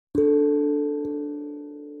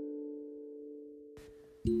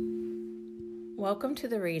Welcome to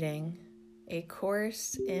the reading, A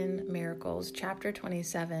Course in Miracles, Chapter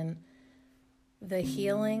 27, The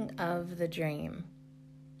Healing of the Dream.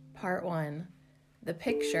 Part 1, The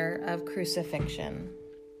Picture of Crucifixion.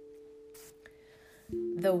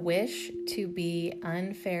 The wish to be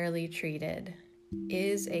unfairly treated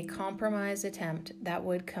is a compromise attempt that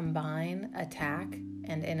would combine attack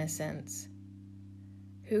and innocence.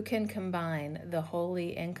 Who can combine the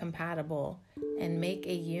wholly incompatible and make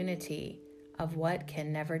a unity of what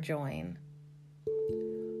can never join?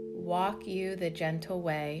 Walk you the gentle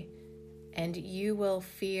way, and you will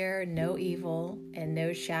fear no evil and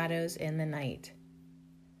no shadows in the night.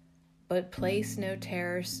 But place no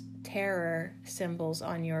terror symbols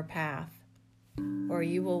on your path, or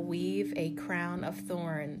you will weave a crown of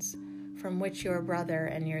thorns from which your brother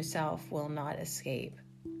and yourself will not escape.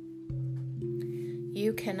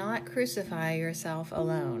 You cannot crucify yourself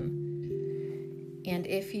alone. And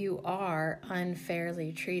if you are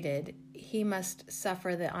unfairly treated, he must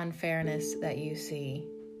suffer the unfairness that you see.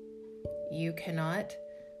 You cannot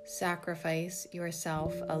sacrifice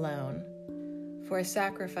yourself alone, for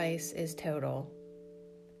sacrifice is total.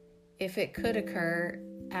 If it could occur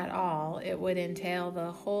at all, it would entail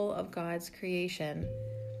the whole of God's creation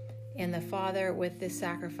and the Father with the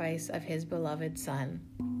sacrifice of his beloved Son.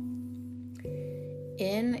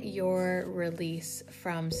 In your release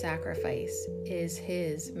from sacrifice is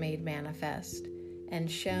his made manifest and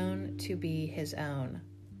shown to be his own.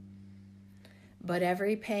 But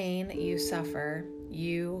every pain you suffer,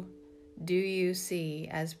 you see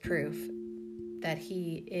as proof that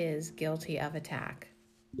he is guilty of attack.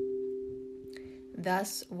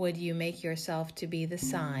 Thus would you make yourself to be the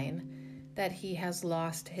sign that he has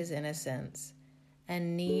lost his innocence,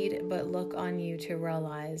 and need but look on you to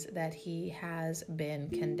realize that he has been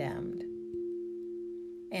condemned.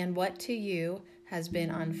 And what to you has been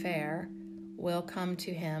unfair will come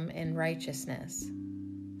to him in righteousness.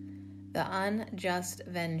 The unjust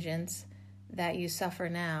vengeance that you suffer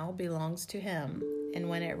now belongs to him, and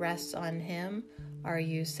when it rests on him, are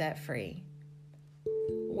you set free.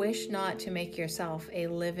 Wish not to make yourself a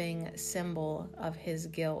living symbol of his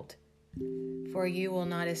guilt, for you will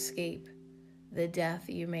not escape the death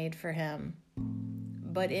you made for him,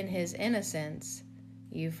 but in his innocence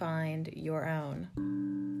you find your own.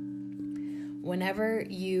 Whenever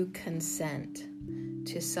you consent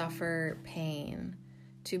to suffer pain,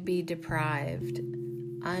 to be deprived,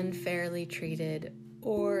 unfairly treated,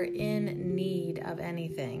 or in need of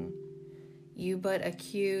anything, you but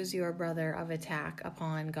accuse your brother of attack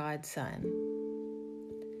upon God's Son.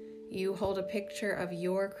 You hold a picture of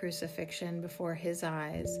your crucifixion before his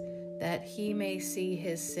eyes, that he may see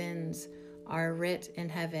his sins are writ in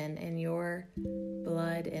heaven in your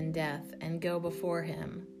blood and death, and go before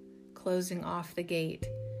him, closing off the gate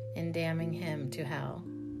and damning him to hell.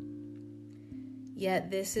 Yet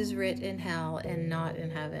this is writ in hell and not in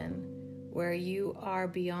heaven, where you are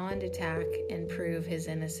beyond attack and prove his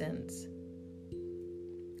innocence.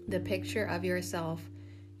 The picture of yourself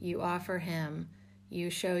you offer him, you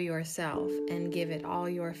show yourself and give it all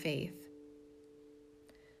your faith.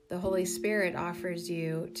 The Holy Spirit offers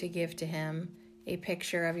you to give to him a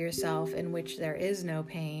picture of yourself in which there is no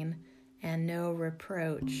pain and no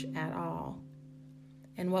reproach at all.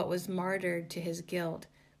 And what was martyred to his guilt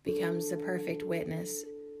becomes the perfect witness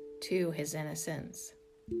to his innocence.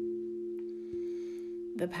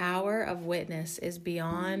 The power of witness is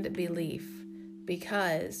beyond belief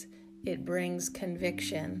because it brings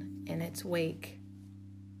conviction in its wake.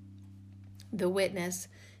 The witness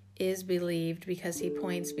is believed because he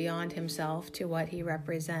points beyond himself to what he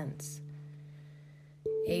represents.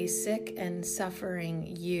 A sick and suffering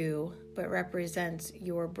you, but represents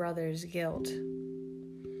your brother's guilt.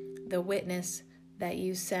 The witness that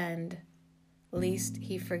you send, lest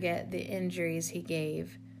he forget the injuries he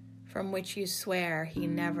gave, from which you swear he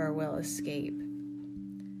never will escape.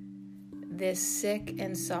 This sick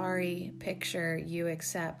and sorry picture you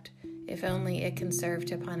accept, if only it can serve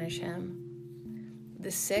to punish him. The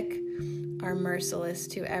sick are merciless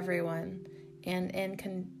to everyone, and in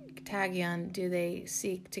contagion do they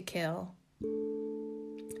seek to kill.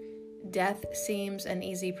 Death seems an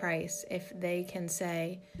easy price if they can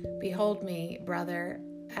say, "Behold me, brother,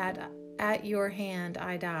 at your hand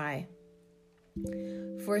I die."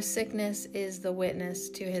 For sickness is the witness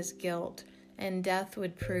to his guilt, and death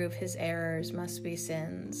would prove his errors must be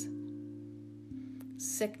sins.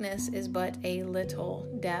 Sickness is but a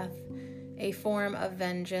little death, a form of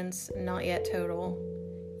vengeance not yet total,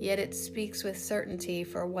 yet it speaks with certainty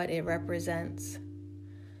for what it represents.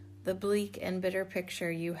 The bleak and bitter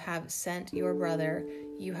picture you have sent your brother,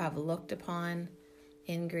 you have looked upon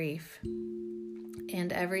in grief.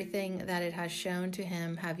 and everything that it has shown to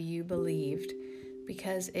him have you believed,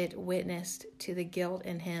 because it witnessed to the guilt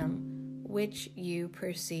in him, which you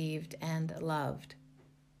perceived and loved.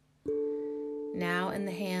 Now, in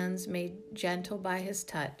the hands made gentle by his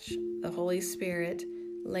touch, the Holy Spirit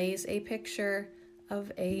lays a picture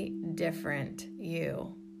of a different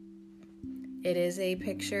you. It is a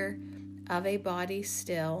picture of a body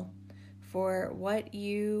still, for what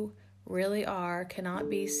you really are cannot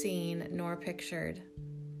be seen nor pictured.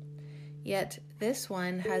 Yet this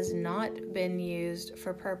one has not been used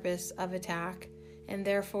for purpose of attack, and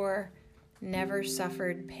therefore never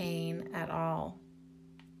suffered pain at all.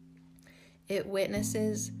 It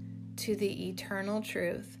witnesses to the eternal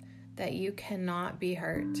truth that you cannot be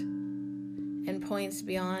hurt, and points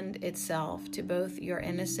beyond itself to both your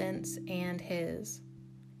innocence and his.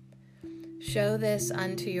 Show this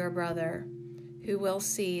unto your brother, who will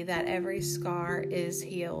see that every scar is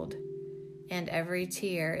healed, and every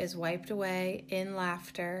tear is wiped away in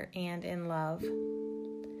laughter and in love.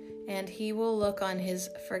 And he will look on his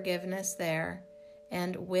forgiveness there,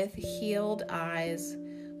 and with healed eyes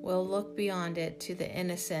will look beyond it to the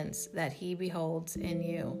innocence that he beholds in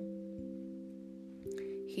you.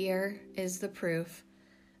 Here is the proof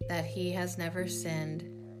that he has never sinned,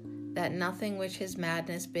 that nothing which his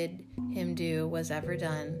madness bid him do was ever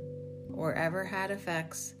done, or ever had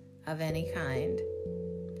effects of any kind,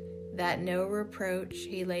 that no reproach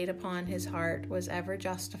he laid upon his heart was ever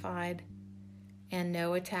justified, and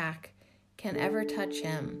no attack can ever touch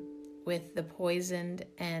him with the poisoned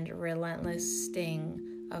and relentless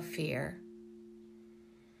sting of fear.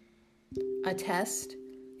 Attest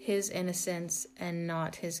his innocence and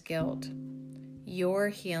not his guilt. Your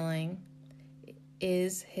healing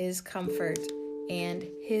is his comfort and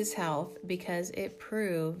his health, because it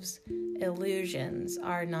proves illusions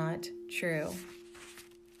are not true.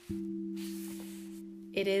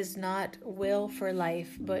 It is not will for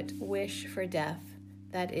life, but wish for death,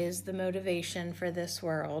 that is the motivation for this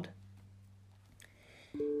world.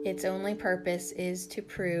 Its only purpose is to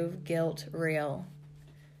prove guilt real.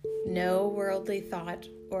 No worldly thought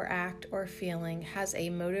or act or feeling has a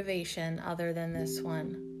motivation other than this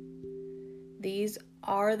one. These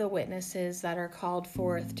are the witnesses that are called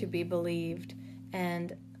forth to be believed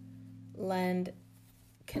and lend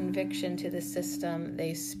conviction to the system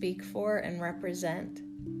they speak for and represent.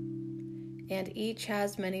 And each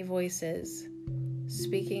has many voices,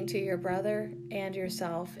 speaking to your brother and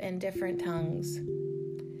yourself in different tongues.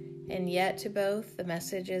 And yet to both the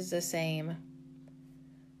message is the same.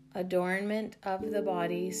 Adornment of the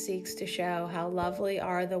body seeks to show how lovely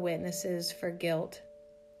are the witnesses for guilt.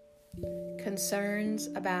 Concerns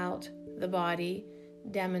about the body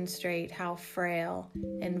demonstrate how frail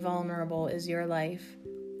and vulnerable is your life,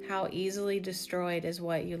 how easily destroyed is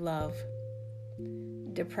what you love.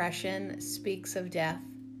 Depression speaks of death,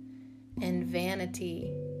 and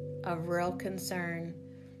vanity of real concern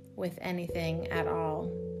with anything at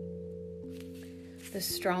all. The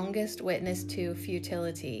strongest witness to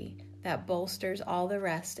futility that bolsters all the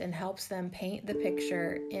rest and helps them paint the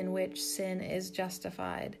picture in which sin is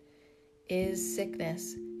justified is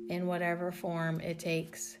sickness in whatever form it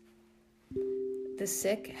takes. The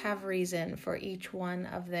sick have reason for each one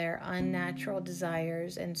of their unnatural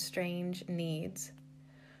desires and strange needs.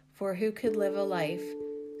 For who could live a life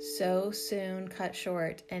so soon cut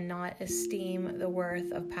short and not esteem the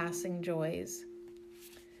worth of passing joys?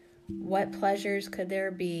 What pleasures could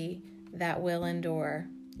there be that will endure?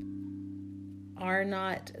 Are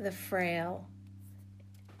not the frail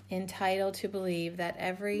entitled to believe that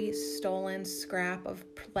every stolen scrap of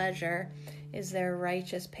pleasure is their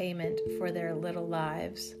righteous payment for their little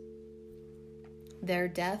lives? Their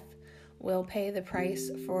death will pay the price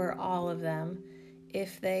for all of them,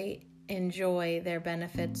 if they enjoy their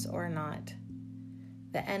benefits or not.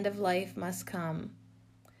 The end of life must come,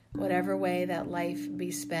 whatever way that life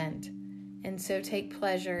be spent, and so take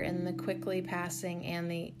pleasure in the quickly passing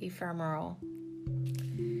and the ephemeral.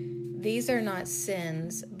 These are not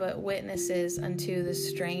sins, but witnesses unto the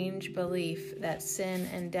strange belief that sin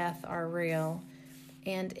and death are real,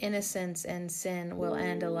 and innocence and sin will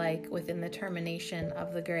end alike within the termination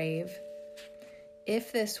of the grave.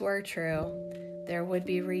 If this were true, there would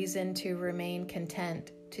be reason to remain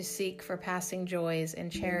content, to seek for passing joys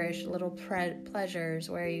and cherish little pleasures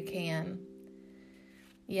where you can.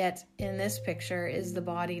 Yet in this picture is the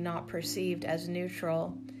body not perceived as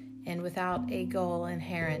neutral and without a goal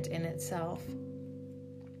inherent in itself.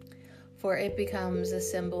 For it becomes a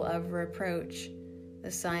symbol of reproach,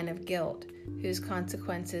 the sign of guilt, whose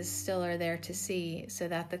consequences still are there to see, so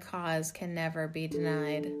that the cause can never be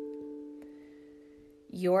denied.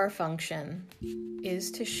 Your function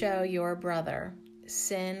is to show your brother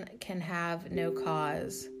sin can have no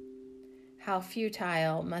cause. How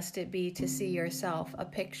futile must it be to see yourself a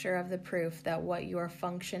picture of the proof that what your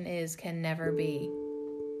function is can never be.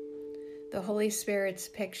 The Holy Spirit's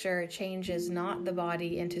picture changes not the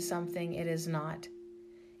body into something it is not.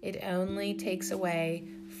 It only takes away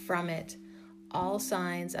from it all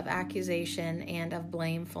signs of accusation and of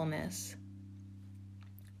blamefulness.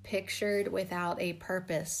 Pictured without a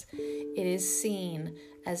purpose, it is seen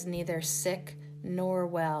as neither sick nor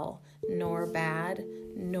well, nor bad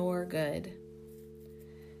nor good.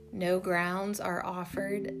 No grounds are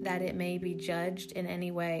offered that it may be judged in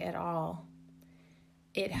any way at all.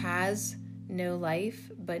 It has no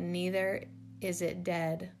life, but neither is it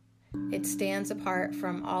dead. It stands apart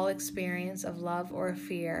from all experience of love or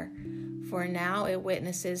fear, for now it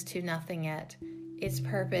witnesses to nothing yet, its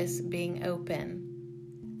purpose being open,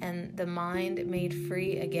 and the mind made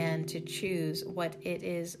free again to choose what it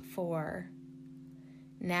is for.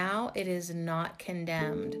 Now it is not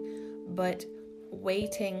condemned, but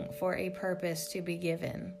waiting for a purpose to be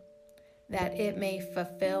given, that it may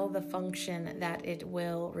fulfill the function that it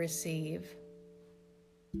will receive.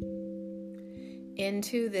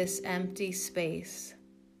 Into this empty space,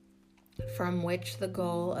 from which the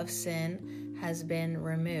goal of sin has been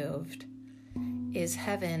removed, is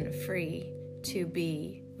heaven free to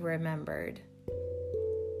be remembered.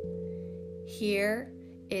 Here,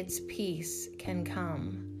 its peace can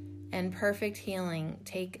come, and perfect healing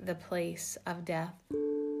take the place of death.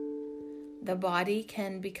 The body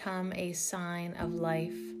can become a sign of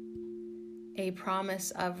life, a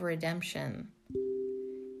promise of redemption,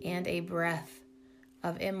 and a breath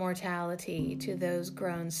of immortality to those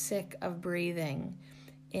grown sick of breathing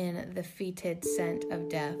in the fetid scent of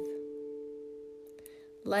death.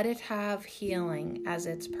 Let it have healing as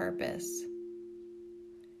its purpose.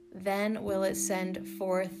 Then will it send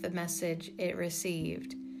forth the message it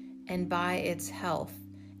received, and by its health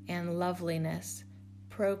and loveliness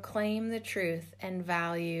proclaim the truth and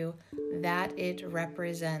value that it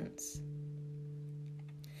represents.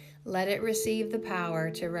 Let it receive the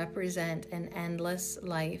power to represent an endless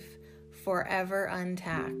life, forever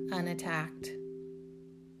unattacked.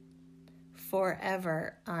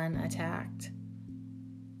 Forever unattacked.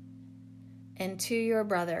 And to your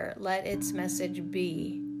brother, let its message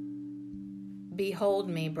be, behold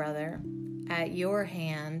me, brother, at your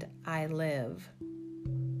hand I live.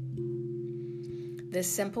 The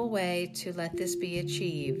simple way to let this be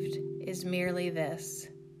achieved is merely this: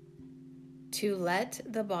 to let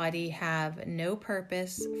the body have no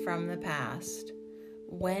purpose from the past,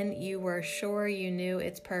 when you were sure you knew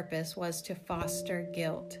its purpose was to foster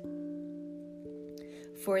guilt.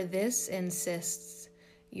 For this insists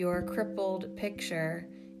your crippled picture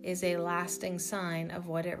is a lasting sign of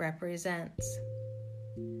what it represents.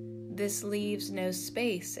 This leaves no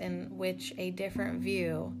space in which a different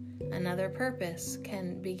view, another purpose,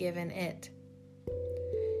 can be given it.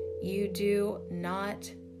 You do not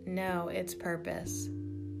know its purpose.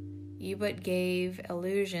 You but gave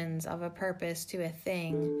illusions of a purpose to a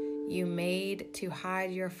thing you made to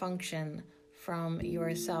hide your function from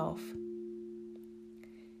yourself.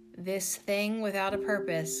 This thing without a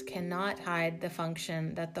purpose cannot hide the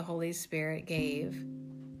function that the Holy Spirit gave.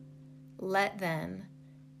 Let then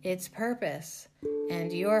its purpose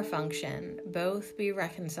and your function both be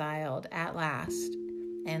reconciled at last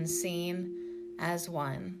and seen as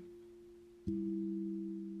one.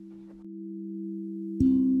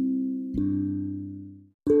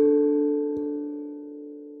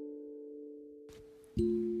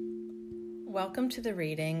 Welcome to the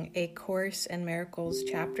reading, A Course in Miracles,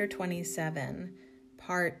 Chapter 27,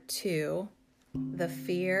 Part 2, The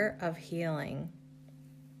Fear of Healing.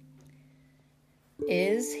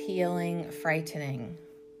 Is healing frightening?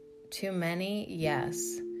 To many,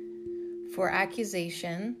 yes. For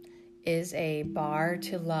accusation is a bar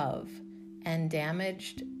to love, and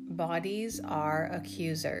damaged bodies are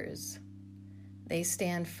accusers. They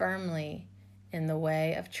stand firmly in the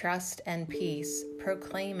way of trust and peace,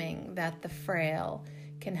 proclaiming that the frail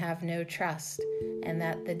can have no trust and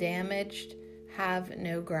that the damaged have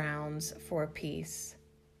no grounds for peace.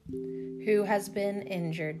 Who has been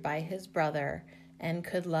injured by his brother and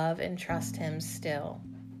could love and trust him still?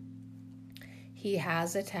 He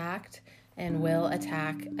has attacked and will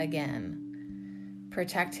attack again.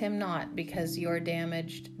 Protect him not, because your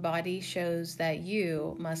damaged body shows that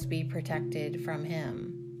you must be protected from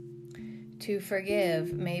him. To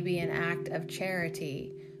forgive may be an act of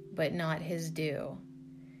charity, but not his due.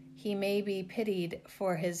 He may be pitied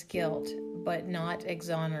for his guilt, but not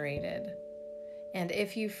exonerated. And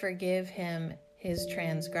if you forgive him his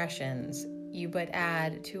transgressions, you but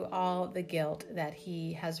add to all the guilt that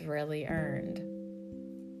he has really earned.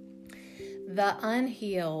 The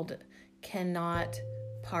unhealed cannot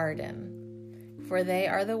pardon, for they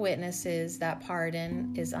are the witnesses that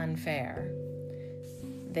pardon is unfair.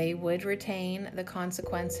 They would retain the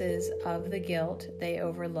consequences of the guilt they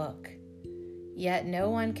overlook. Yet no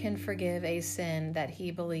one can forgive a sin that he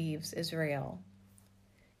believes is real.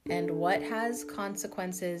 And what has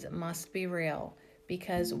consequences must be real,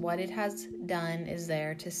 because what it has done is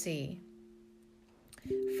there to see.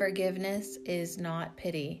 Forgiveness is not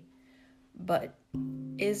pity,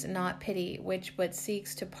 which but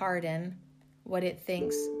seeks to pardon what it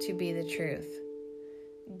thinks to be the truth.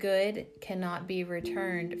 Good cannot be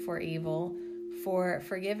returned for evil, for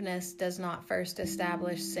forgiveness does not first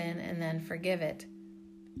establish sin and then forgive it.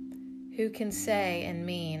 Who can say and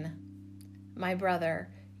mean, "My brother,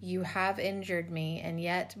 you have injured me, and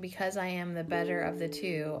yet because I am the better of the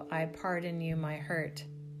two, I pardon you my hurt"?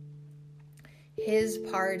 His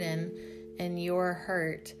pardon and your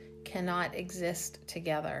hurt cannot exist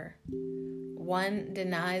together. One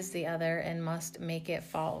denies the other and must make it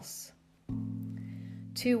false.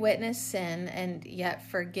 To witness sin and yet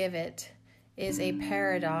forgive it is a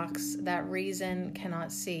paradox that reason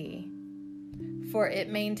cannot see, for it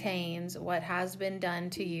maintains what has been done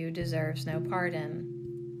to you deserves no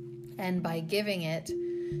pardon, and by giving it,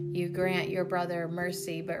 you grant your brother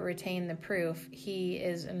mercy but retain the proof he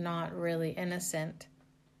is not really innocent.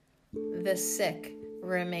 The sick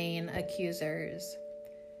remain accusers.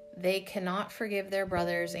 They cannot forgive their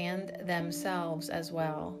brothers and themselves as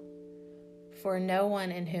well, for no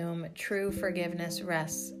one in whom true forgiveness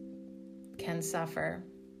rests can suffer.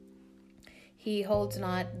 He holds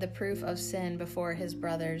not the proof of sin before his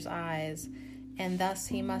brother's eyes, and thus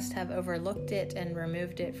he must have overlooked it and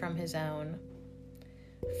removed it from his own.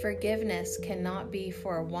 Forgiveness cannot be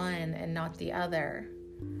for one and not the other.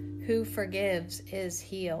 Who forgives is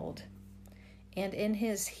healed, and in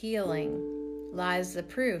his healing lies the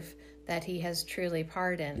proof that he has truly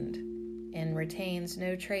pardoned, and retains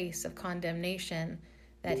no trace of condemnation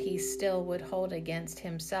that he still would hold against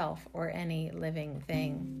himself or any living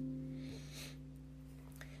thing.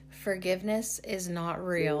 Forgiveness is not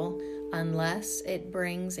real unless it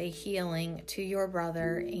brings a healing to your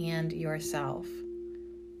brother and yourself.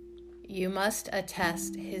 You must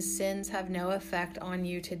attest his sins have no effect on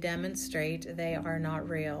you to demonstrate they are not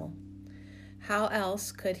real. How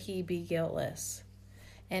else could he be guiltless?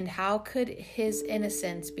 And how could his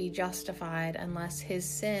innocence be justified unless his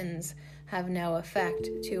sins have no effect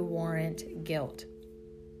to warrant guilt?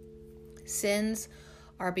 Sins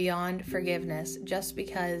are beyond forgiveness just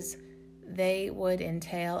because they would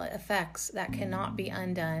entail effects that cannot be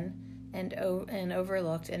undone and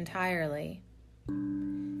overlooked entirely.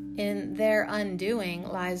 In their undoing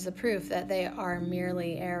lies the proof that they are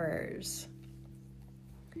merely errors.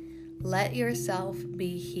 Let yourself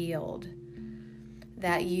be healed,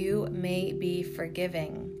 that you may be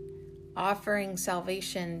forgiving, offering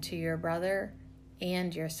salvation to your brother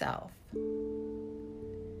and yourself.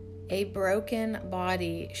 A broken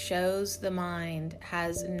body shows the mind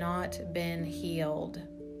has not been healed.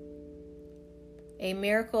 A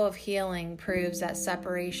miracle of healing proves that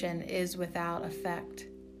separation is without effect.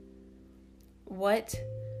 What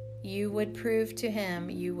you would prove to him,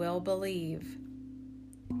 you will believe.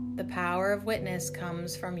 The power of witness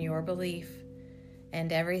comes from your belief,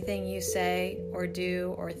 and everything you say or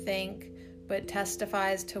do or think but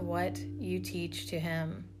testifies to what you teach to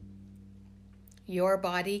him. Your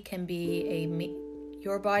body can be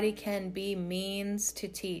means to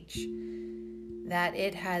teach that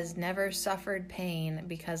it has never suffered pain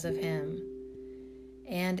because of him,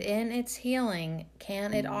 and in its healing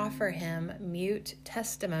can it offer him mute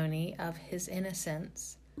testimony of his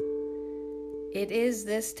innocence. It is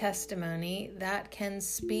this testimony that can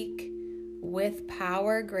speak with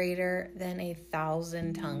power greater than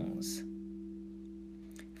 1,000 tongues.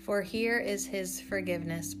 For here is his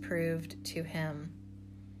forgiveness proved to him.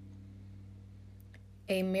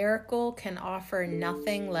 A miracle can offer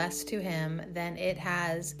nothing less to him than it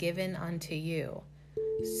has given unto you.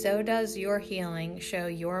 So does your healing show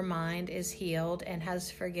your mind is healed and has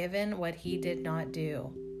forgiven what he did not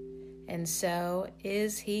do. And so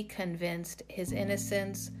is he convinced his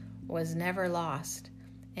innocence was never lost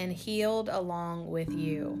and healed along with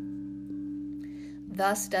you.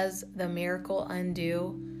 Thus does the miracle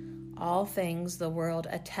undo all things the world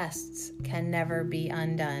attests can never be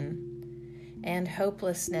undone, and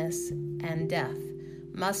hopelessness and death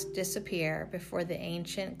must disappear before the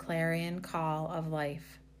ancient clarion call of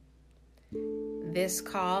life. This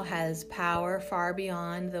call has power far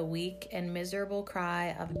beyond the weak and miserable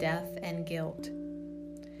cry of death and guilt.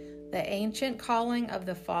 The ancient calling of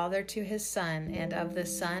the Father to his Son and of the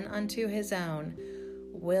Son unto his own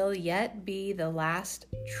will yet be the last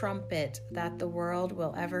trumpet that the world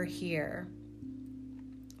will ever hear.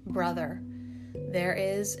 Brother, there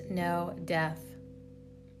is no death.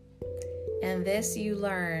 And this you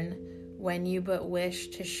learn when you but wish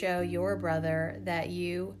to show your brother that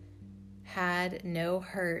you had no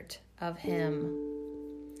hurt of him.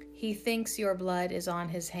 He thinks your blood is on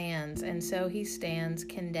his hands, and so he stands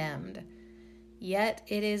condemned. Yet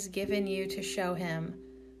it is given you to show him,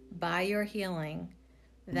 by your healing,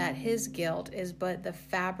 that his guilt is but the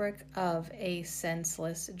fabric of a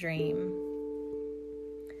senseless dream.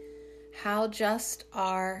 How just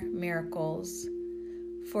are miracles,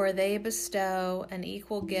 for they bestow an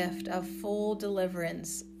equal gift of full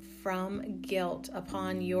deliverance from guilt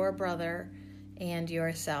upon your brother and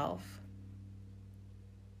yourself.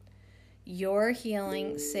 Your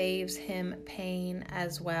healing saves him pain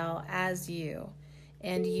as well as you,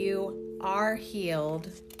 and you are healed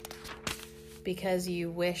because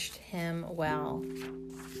you wished him well.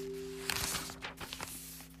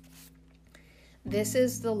 This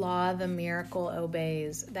is the law the miracle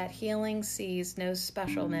obeys, that healing sees no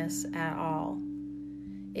specialness at all.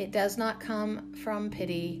 It does not come from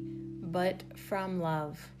pity, but from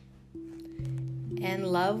love. And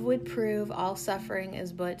love would prove all suffering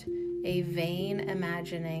is but a vain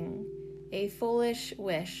imagining, a foolish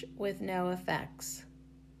wish with no effects.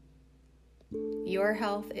 Your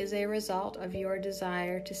health is a result of your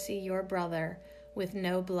desire to see your brother with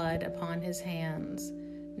no blood upon his hands,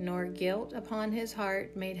 nor guilt upon his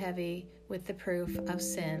heart made heavy with the proof of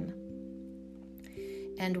sin.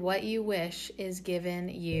 And what you wish is given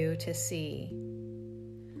you to see.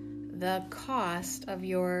 The cost of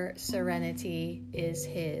your serenity is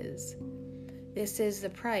his. This is the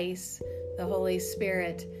price the Holy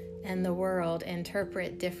Spirit and the world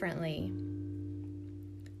interpret differently.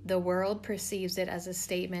 The world perceives it as a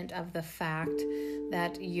statement of the fact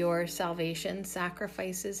that your salvation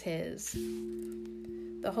sacrifices his.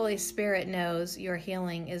 The Holy Spirit knows your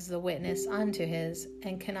healing is the witness unto his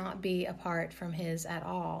and cannot be apart from his at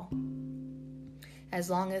all. As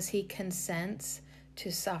long as he consents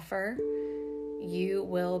to suffer, you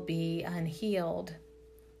will be unhealed.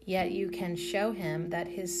 Yet you can show him that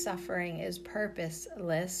his suffering is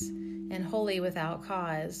purposeless and wholly without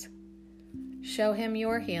cause. Show him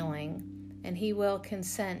your healing, and he will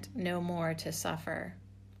consent no more to suffer.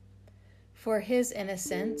 For his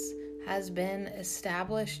innocence has been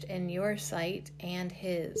established in your sight and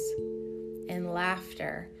his, and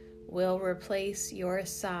laughter will replace your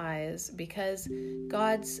sighs, because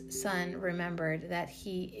God's Son remembered that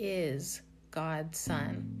he is God's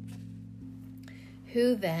Son.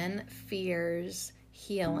 Who then fears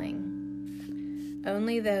healing?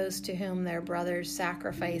 Only those to whom their brother's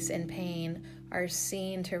sacrifice and pain are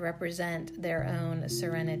seen to represent their own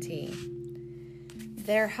serenity.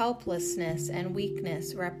 Their helplessness and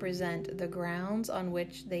weakness represent the grounds on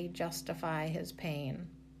which they justify his pain.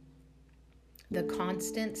 The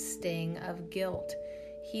constant sting of guilt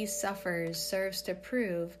he suffers serves to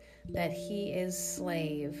prove that he is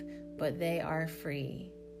slave, but they are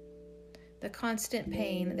free. The constant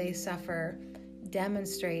pain they suffer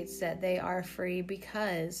demonstrates that they are free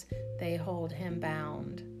because they hold him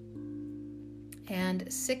bound.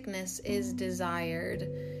 And sickness is desired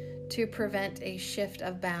to prevent a shift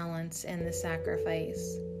of balance in the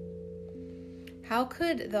sacrifice. How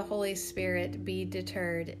could the Holy Spirit be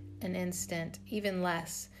deterred an instant, even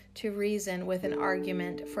less, to reason with an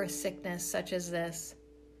argument for sickness such as this?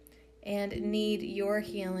 And need your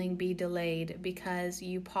healing be delayed because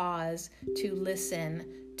you pause to listen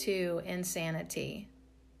to insanity?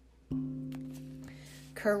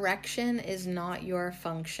 Correction is not your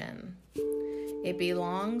function. It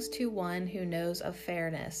belongs to one who knows of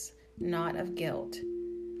fairness, not of guilt.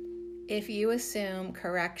 If you assume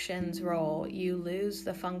correction's role, you lose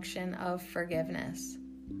the function of forgiveness.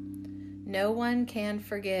 No one can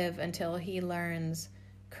forgive until he learns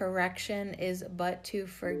correction is but to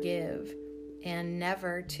forgive and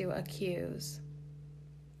never to accuse.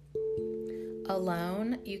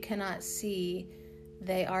 Alone, you cannot see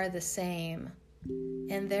they are the same,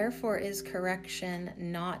 and therefore is correction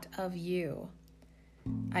not of you.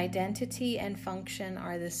 Identity and function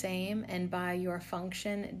are the same, and by your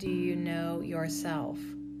function do you know yourself.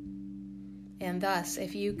 And thus,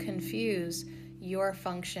 if you confuse your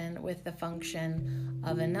function with the function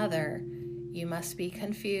of another, you must be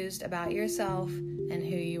confused about yourself and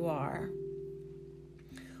who you are.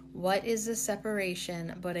 What is the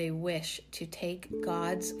separation but a wish to take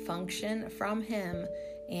God's function from him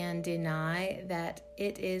and deny that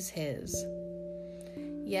it is his?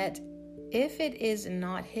 Yet, if it is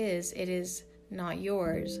not his, it is not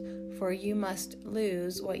yours, for you must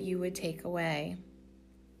lose what you would take away.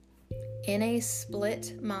 In a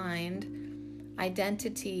split mind,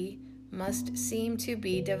 identity must seem to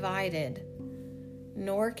be divided,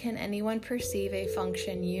 nor can anyone perceive a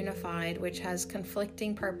function unified which has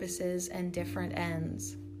conflicting purposes and different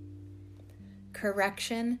ends.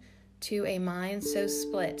 Correction to a mind so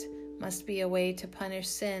split must be a way to punish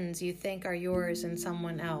sins you think are yours in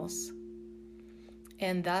someone else.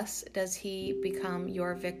 And thus does he become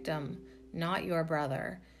your victim, not your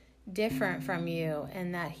brother, different from you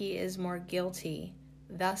in that he is more guilty,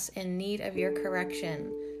 thus in need of your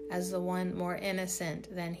correction as the one more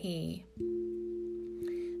innocent than he.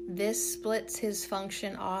 This splits his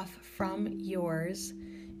function off from yours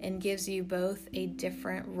and gives you both a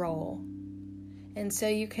different role. And so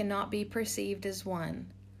you cannot be perceived as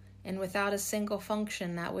one. And without a single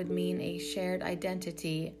function, that would mean a shared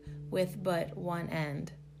identity with but one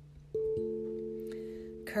end.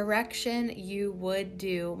 Correction you would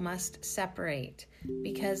do must separate,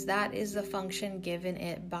 because that is the function given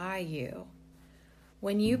it by you.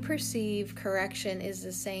 When you perceive correction is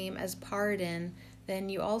the same as pardon, then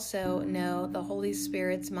you also know the Holy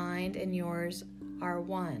Spirit's mind and yours are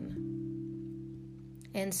one.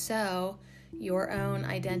 And so your own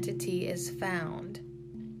identity is found.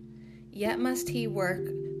 Yet must he work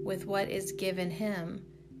with what is given him,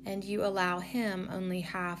 and you allow him only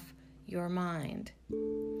half your mind.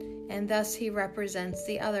 And thus he represents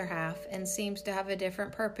the other half and seems to have a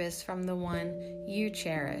different purpose from the one you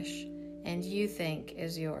cherish and you think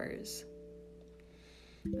is yours.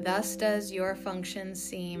 Thus does your function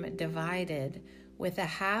seem divided, with a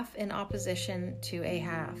half in opposition to a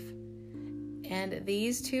half. And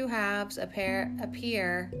these two halves appear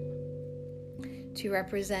to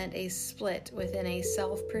represent a split within a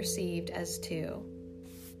self perceived as two.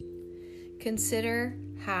 Consider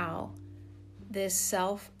how this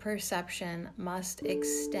self-perception must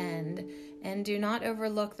extend, and do not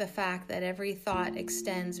overlook the fact that every thought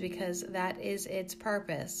extends, because that is its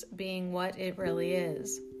purpose, being what it really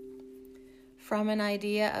is. From an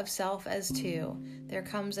idea of self as two, there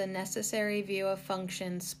comes a necessary view of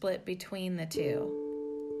function split between the two.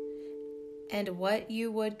 And what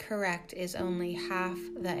you would correct is only half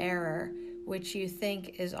the error, which you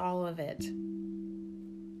think is all of it.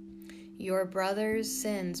 Your brother's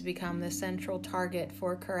sins become the central target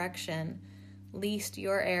for correction, lest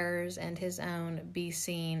your errors and his own be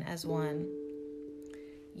seen as one.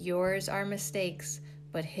 Yours are mistakes,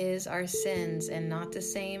 but his are sins, and not the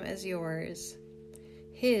same as yours.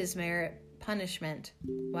 His merit punishment,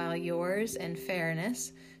 while yours and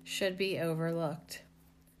fairness should be overlooked.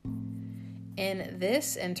 In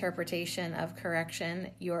this interpretation of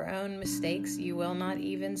correction, your own mistakes you will not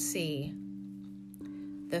even see.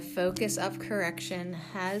 The focus of correction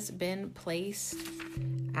has been placed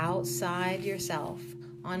outside yourself,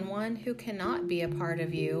 on one who cannot be a part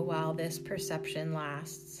of you while this perception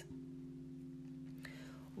lasts.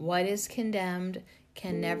 What is condemned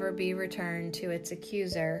can never be returned to its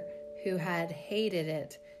accuser, who had hated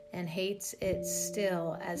it and hates it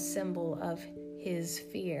still as symbol of his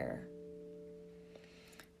fear.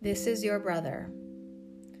 This is your brother,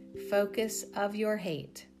 focus of your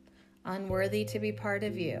hate, unworthy to be part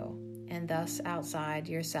of you, and thus outside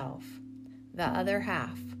yourself, the other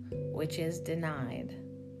half, which is denied.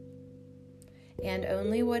 And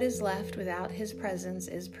only what is left without his presence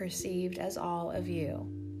is perceived as all of you.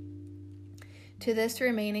 To this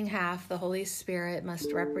remaining half, the Holy Spirit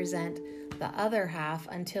must represent the other half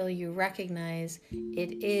until you recognize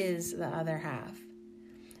it is the other half.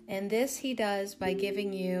 And this he does by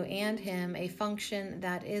giving you and him a function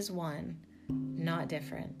that is one, not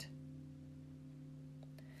different.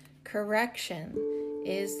 Correction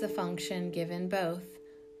is the function given both,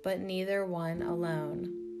 but neither one alone.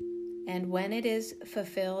 And when it is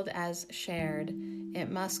fulfilled as shared, it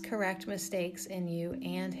must correct mistakes in you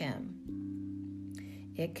and him.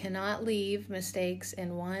 It cannot leave mistakes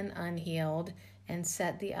in one unhealed and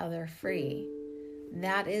set the other free.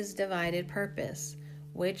 That is divided purpose,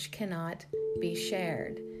 which cannot be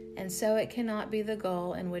shared, and so it cannot be the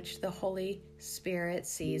goal in which the Holy Spirit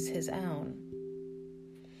sees his own.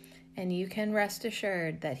 And you can rest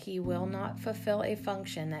assured that he will not fulfill a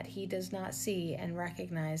function that he does not see and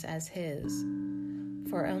recognize as his,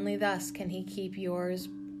 for only thus can he keep yours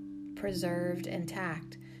preserved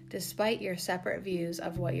intact, despite your separate views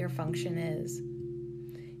of what your function is.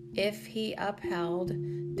 If he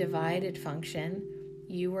upheld divided function,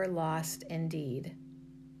 you were lost indeed.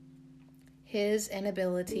 His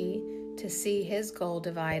inability to see his goal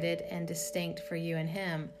divided and distinct for you and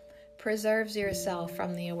him preserves yourself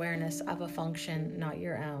from the awareness of a function not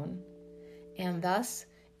your own, and thus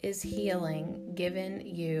is healing given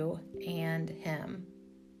you and him.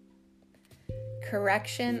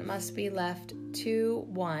 Correction must be left to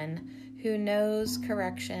one who knows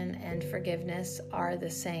correction and forgiveness are the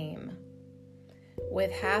same.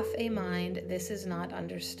 With half a mind, this is not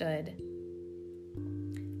understood.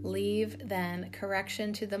 Leave, then,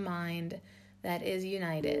 correction to the mind that is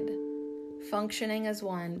united, functioning as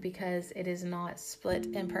one because it is not split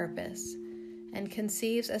in purpose, and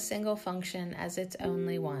conceives a single function as its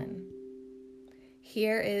only one.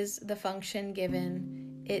 Here is the function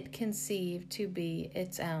given it conceived to be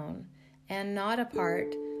its own, and not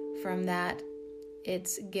apart from that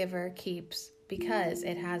its giver keeps because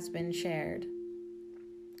it has been shared.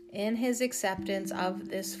 In his acceptance of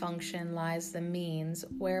this function lies the means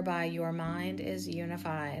whereby your mind is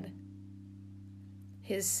unified.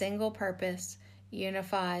 His single purpose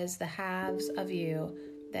unifies the halves of you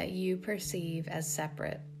that you perceive as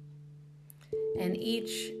separate, and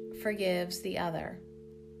each forgives the other,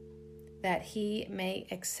 that he may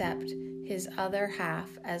accept his other half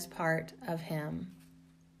as part of him.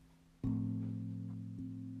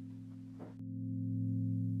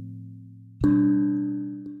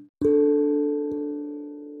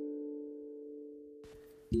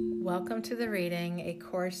 Welcome to the reading, A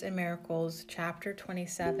Course in Miracles, Chapter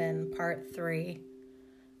 27, Part 3,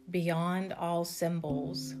 Beyond All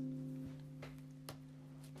Symbols.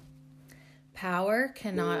 Power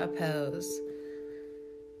cannot oppose,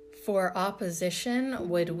 for opposition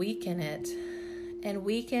would weaken it, and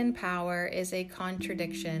weakened power is a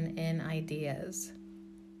contradiction in ideas.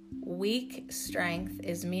 Weak strength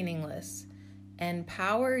is meaningless, and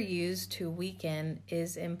power used to weaken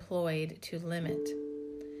is employed to limit.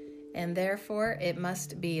 And therefore it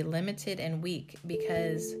must be limited and weak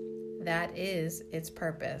because that is its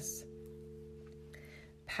purpose.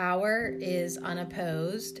 Power is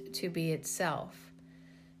unopposed to be itself.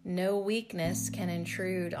 No weakness can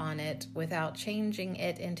intrude on it without changing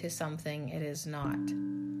it into something it is not.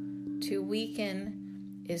 To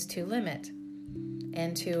weaken is to limit,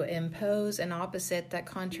 and to impose an opposite that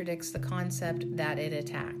contradicts the concept that it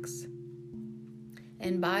attacks.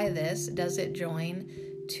 And by this does it join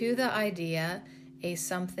to the idea a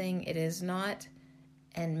something it is not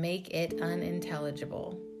and make it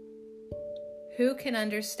unintelligible. Who can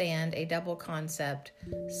understand a double concept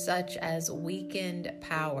such as weakened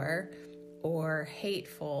power or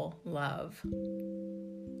hateful love?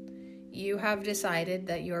 You have decided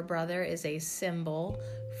that your brother is a symbol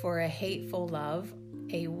for a hateful love,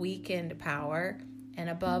 a weakened power, and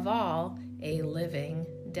above all, a living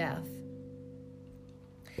death.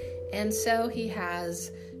 And so he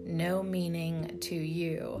has no meaning to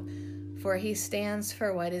you, for he stands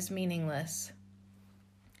for what is meaningless.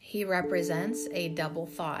 He represents a double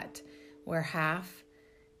thought, where half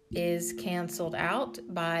is canceled out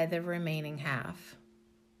by the remaining half.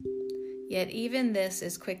 Yet even this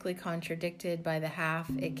is quickly contradicted by the half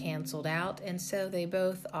it canceled out, and so they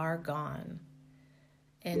both are gone.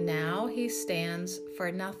 And now he stands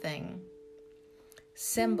for nothing.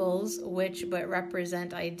 Symbols which but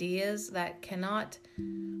represent ideas that cannot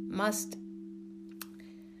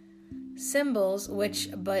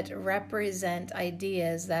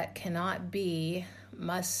be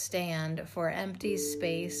must stand for empty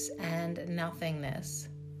space and nothingness.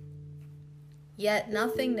 Yet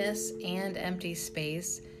nothingness and empty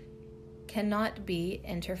space cannot be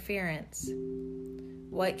interference.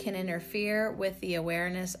 What can interfere with the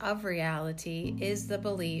awareness of reality is the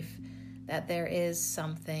belief that there is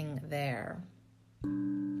something there.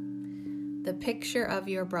 The picture of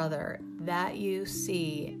your brother that you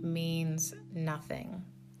see means nothing.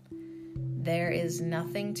 There is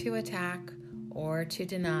nothing to attack or to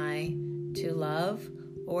deny, to love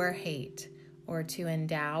or hate, or to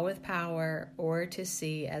endow with power or to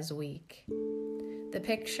see as weak. The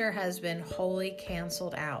picture has been wholly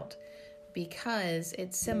canceled out because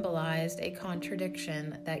it symbolized a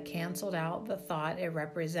contradiction that canceled out the thought it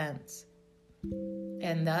represents.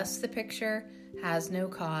 And thus the picture has no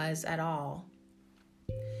cause at all.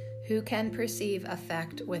 Who can perceive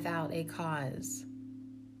effect without a cause?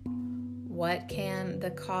 What can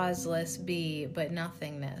the causeless be but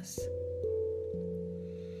nothingness?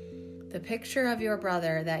 The picture of your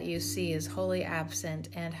brother that you see is wholly absent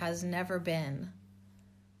and has never been.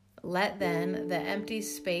 Let then the empty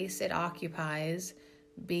space it occupies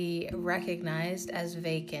be recognized as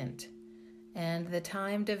vacant, and the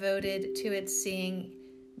time devoted to its seeing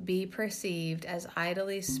be perceived as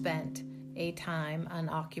idly spent, a time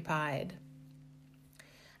unoccupied.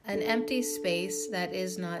 An empty space that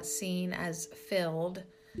is not seen as filled,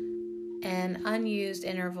 an unused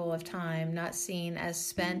interval of time not seen as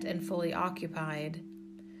spent and fully occupied,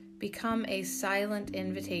 become a silent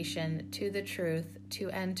invitation to the truth to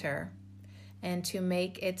enter and to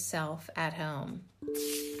make itself at home.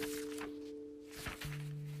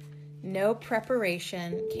 No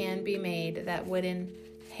preparation can be made that would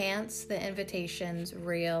enhance the invitation's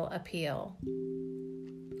real appeal.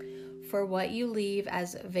 For what you leave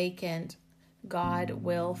as vacant, God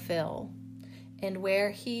will fill, and where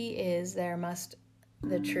He is, there must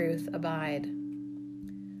the truth abide.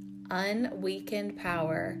 Unweakened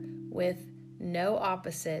power with no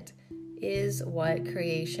opposite is what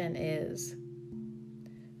creation is.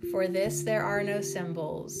 For this there are no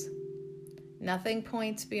symbols. Nothing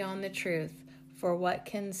points beyond the truth, for what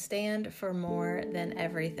can stand for more than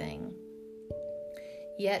everything?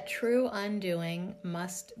 Yet true undoing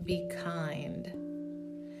must be kind.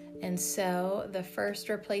 And so the first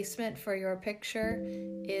replacement for your picture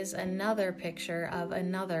is another picture of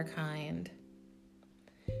another kind.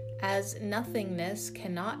 As nothingness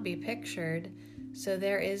cannot be pictured, so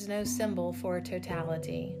there is no symbol for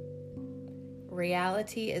totality.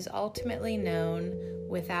 Reality is ultimately known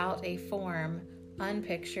without a form,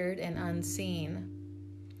 unpictured and unseen.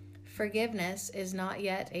 Forgiveness is not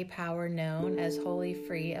yet a power known as wholly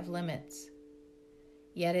free of limits.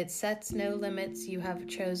 Yet it sets no limits you have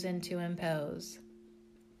chosen to impose.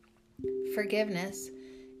 Forgiveness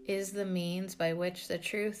is the means by which the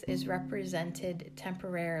truth is represented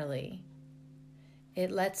temporarily.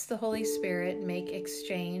 It lets the Holy Spirit make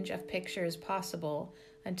exchange of pictures possible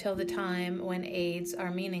until the time when aids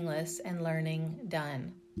are meaningless and learning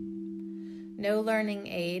done. No learning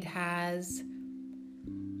aid has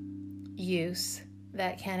use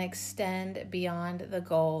that can extend beyond the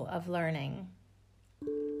goal of learning.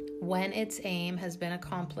 When its aim has been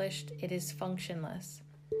accomplished, it is functionless.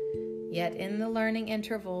 Yet in the learning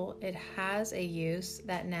interval, it has a use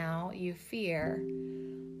that now you fear,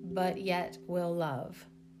 but yet will love.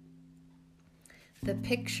 The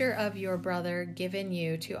picture of your brother given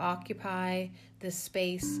you to occupy the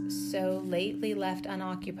space so lately left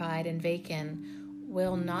unoccupied and vacant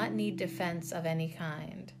will not need defense of any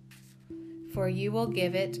kind, for you will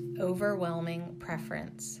give it overwhelming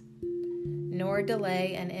preference, nor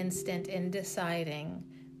delay an instant in deciding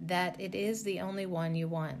that it is the only one you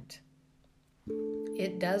want.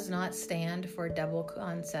 It does not stand for double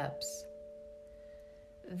concepts.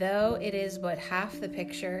 Though it is but half the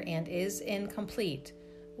picture and is incomplete,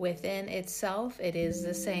 within itself it is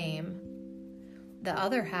the same. The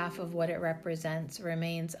other half of what it represents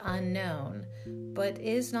remains unknown, but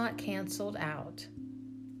is not canceled out.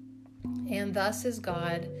 And thus is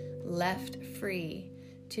God left free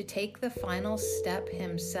to take the final step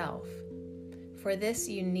Himself. For this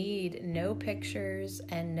you need no pictures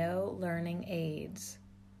and no learning aids.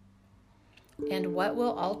 And what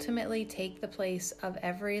will ultimately take the place of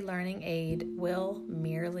every learning aid will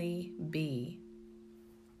merely be.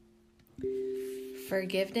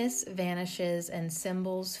 Forgiveness vanishes and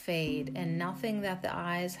symbols fade, and nothing that the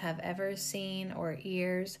eyes have ever seen or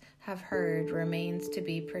ears have heard remains to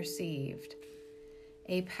be perceived.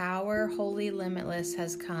 A power wholly limitless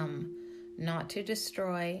has come, not to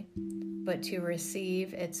destroy, but to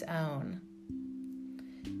receive its own.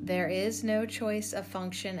 There is no choice of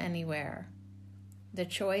function anywhere. The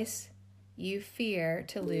choice you fear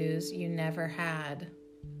to lose you never had.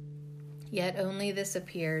 Yet only this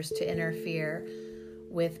appears to interfere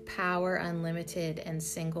with power unlimited and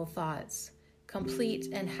single thoughts, complete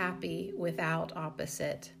and happy without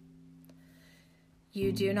opposite.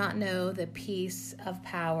 You do not know the peace of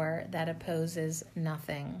power that opposes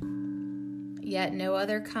nothing. Yet no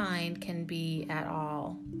other kind can be at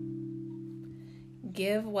all.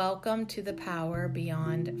 Give welcome to the power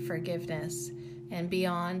beyond forgiveness and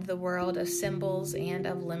beyond the world of symbols and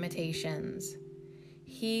of limitations.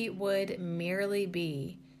 He would merely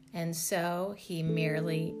be, and so He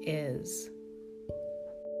merely is.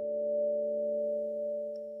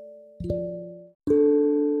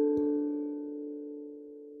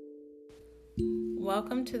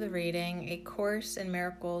 Welcome to the reading, A Course in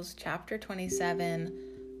Miracles, Chapter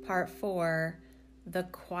 27, Part 4, The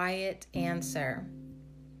Quiet Answer.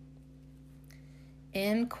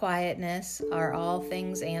 In quietness are all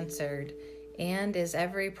things answered, and is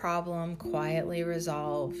every problem quietly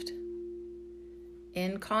resolved.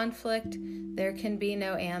 In conflict, there can be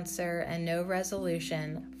no answer and no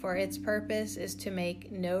resolution, for its purpose is to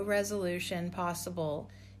make no resolution possible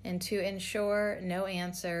and to ensure no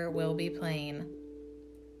answer will be plain.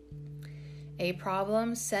 A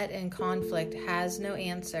problem set in conflict has no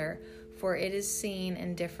answer, for it is seen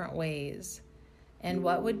in different ways. And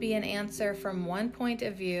what would be an answer from one point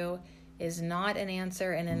of view is not an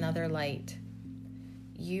answer in another light.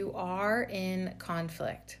 You are in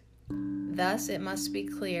conflict. Thus, it must be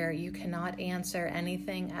clear you cannot answer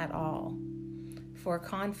anything at all, for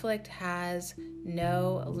conflict has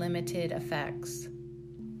no limited effects.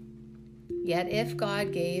 Yet if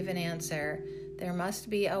God gave an answer, there must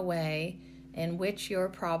be a way in which your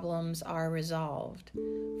problems are resolved,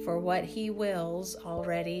 for what He wills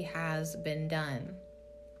already has been done.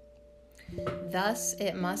 Thus,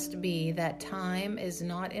 it must be that time is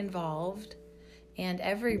not involved, and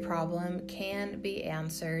every problem can be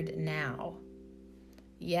answered now.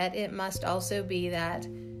 Yet it must also be that,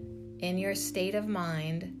 in your state of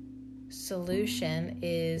mind, solution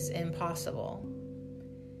is impossible.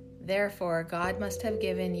 Therefore, God must have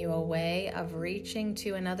given you a way of reaching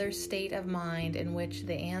to another state of mind in which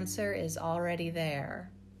the answer is already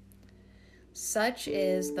there. Such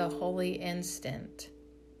is the holy instant.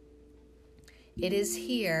 It is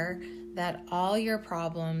here that all your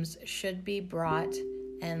problems should be brought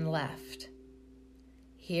and left.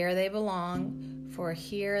 Here they belong, for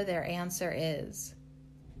here their answer is.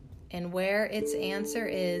 And where its answer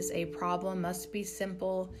is, a problem must be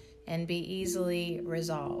simple and be easily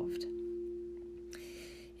resolved.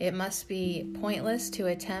 It must be pointless to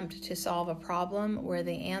attempt to solve a problem where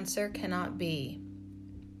the answer cannot be.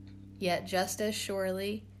 Yet just as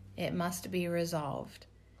surely, it must be resolved,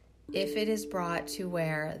 if it is brought to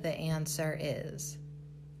where the answer is.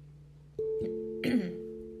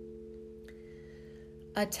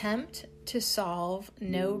 Attempt to solve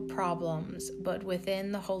no problems but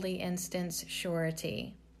within the holy instant's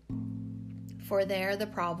surety, for there the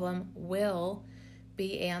problem will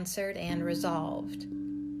be answered and resolved.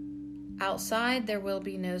 Outside there will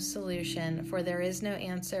be no solution, for there is no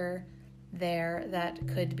answer there that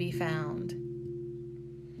could be found.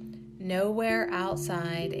 Nowhere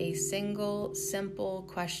outside a single simple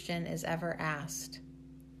question is ever asked.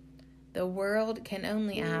 The world can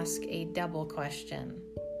only ask a double question.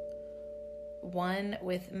 One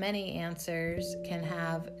with many answers can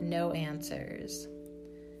have no answers.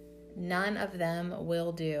 None of them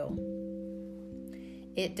will do.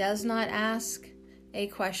 It does not ask a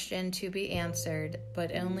question to be answered,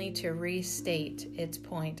 but only to restate its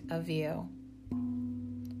point of view.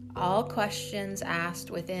 All questions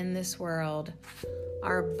asked within this world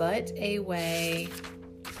are but a way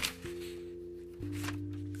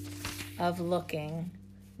of looking,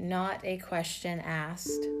 not a question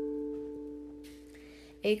asked.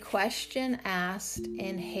 A question asked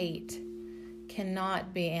in hate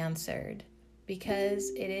cannot be answered,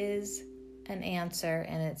 because it is an answer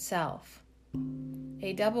in itself.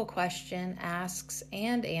 A double question asks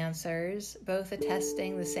and answers, both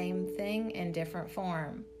attesting the same thing in different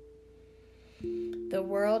form. The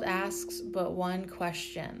world asks but one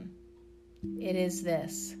question. It is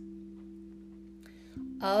this: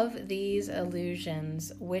 of these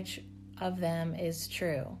illusions, which of them is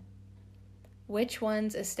true? Which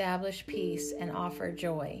ones establish peace and offer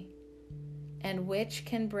joy? And which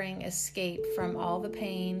can bring escape from all the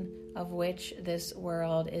pain of which this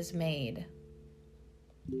world is made?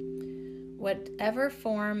 Whatever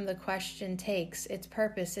form the question takes, its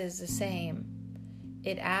purpose is the same.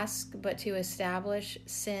 It asks but to establish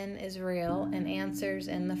sin is real and answers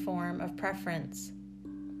in the form of preference.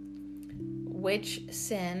 Which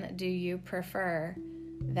sin do you prefer?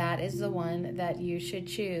 That is the one that you should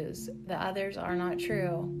choose. The others are not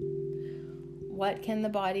true. What can the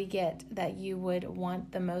body get that you would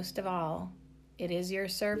want the most of all? It is your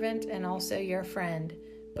servant and also your friend,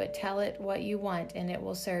 but tell it what you want and it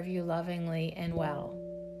will serve you lovingly and well.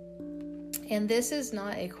 And this is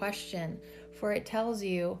not a question, for it tells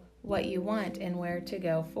you what you want and where to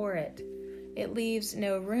go for it. It leaves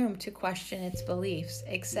no room to question its beliefs,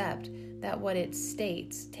 except that what it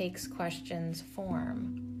states takes question's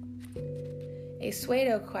form. A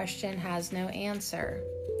pseudo question has no answer.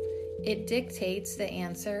 It dictates the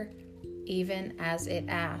answer even as it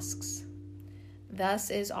asks. Thus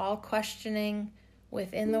is all questioning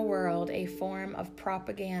within the world a form of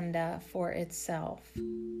propaganda for itself.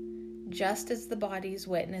 Just as the body's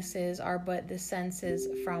witnesses are but the senses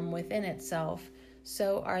from within itself,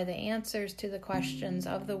 so are the answers to the questions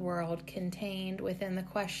of the world contained within the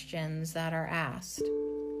questions that are asked.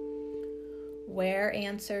 Where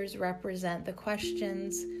answers represent the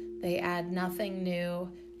questions, they add nothing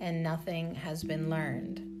new and nothing has been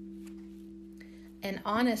learned. An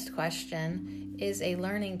honest question is a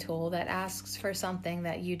learning tool that asks for something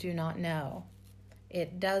that you do not know.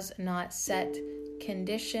 It does not set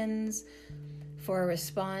conditions for a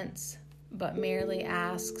response, but merely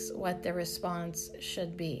asks what the response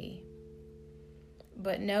should be.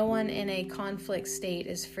 But no one in a conflict state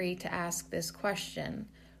is free to ask this question,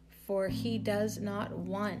 for he does not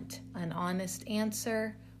want an honest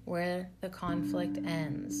answer where the conflict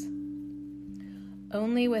ends.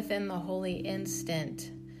 Only within the holy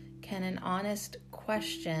instant can an honest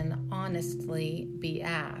question honestly be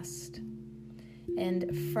asked.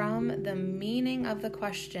 And from the meaning of the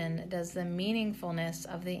question does the meaningfulness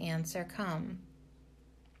of the answer come.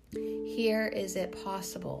 Here is it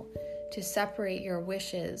possible to separate your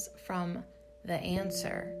wishes from the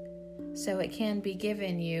answer, so it can be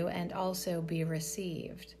given you and also be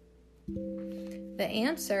received. The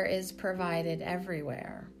answer is provided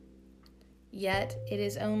everywhere, yet it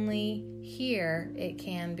is only here it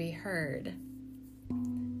can be heard.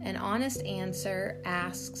 An honest answer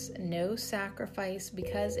asks no sacrifice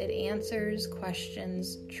because it answers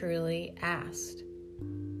questions truly asked.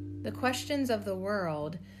 The questions of the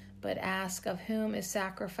world but ask of whom is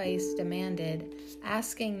sacrifice demanded,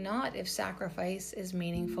 asking not if sacrifice is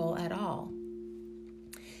meaningful at all.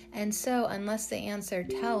 And so, unless the answer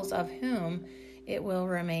tells of whom, it will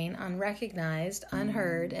remain unrecognized,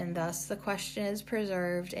 unheard, and thus the question is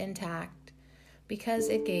preserved intact because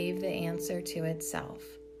it gave the answer to itself.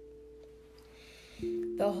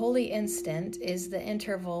 The holy instant is the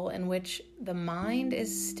interval in which the mind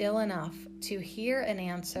is still enough to hear an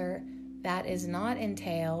answer that is not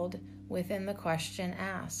entailed within the question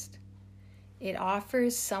asked. It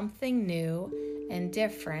offers something new and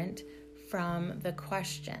different from the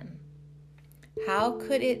question. How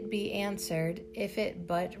could it be answered if it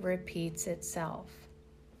but repeats itself?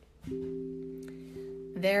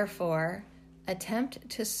 Therefore, attempt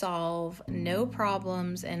to solve no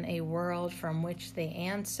problems in a world from which the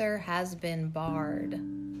answer has been barred,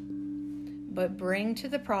 but bring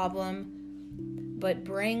the problem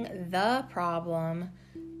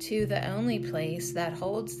to the only place that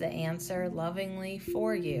holds the answer lovingly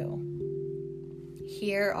for you.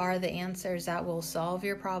 Here are the answers that will solve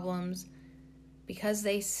your problems because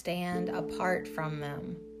they stand apart from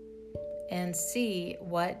them, and see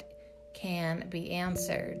what can be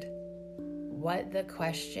answered, what the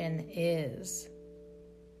question is.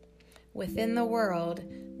 Within the world,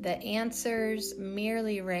 the answers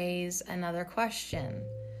merely raise another question,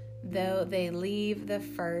 though they leave the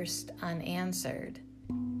first unanswered.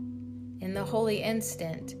 In the holy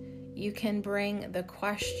instant, you can bring the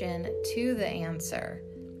question to the answer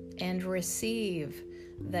and receive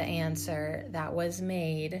the answer that was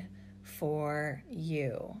made for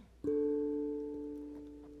you.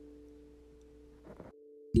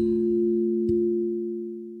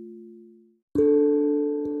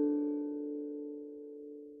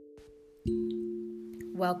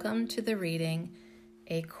 Welcome to the reading,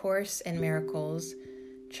 A Course in Miracles,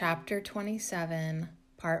 Chapter 27,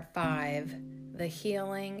 Part 5, The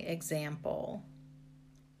Healing Example.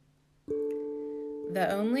 The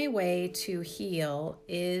only way to heal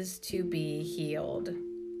is to be healed.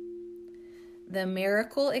 The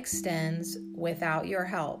miracle extends without your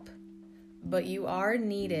help, but you are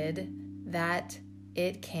needed that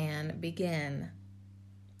it can begin.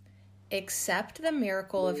 Accept the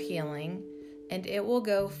miracle of healing, and it will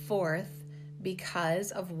go forth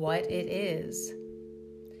because of what it is.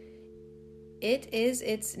 It is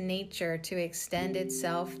its nature to extend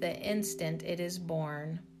itself the instant it is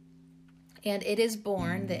born, and it is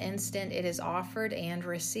born the instant it is offered and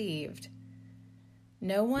received.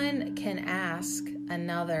 No one can ask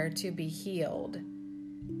another to be healed,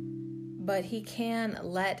 but he can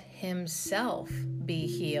let himself be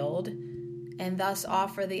healed and thus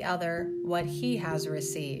offer the other what he has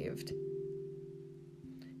received.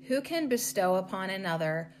 Who can bestow upon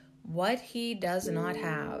another what he does not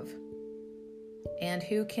have? And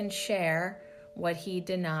who can share what he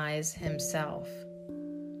denies himself?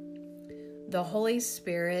 The Holy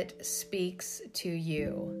Spirit speaks to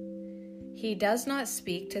you. He does not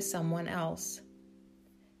speak to someone else.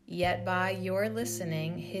 Yet by your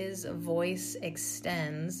listening, his voice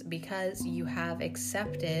extends because you have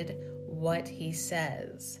accepted what he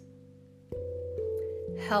says.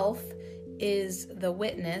 Health is the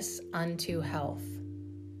witness unto health.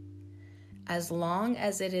 As long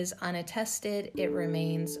as it is unattested, it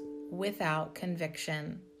remains without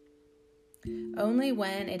conviction. Only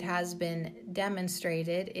when it has been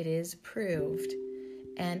demonstrated, it is proved,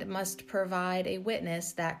 and must provide a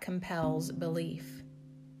witness that compels belief.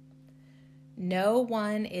 No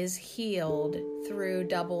one is healed through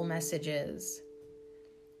double messages.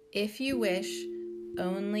 If you wish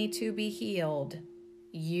only to be healed,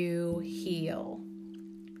 you heal.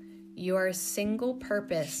 Your single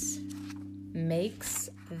purpose makes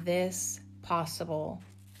this possible.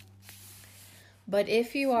 But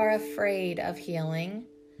if you are afraid of healing,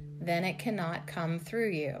 then it cannot come through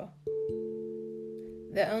you.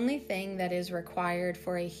 The only thing that is required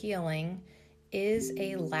for a healing is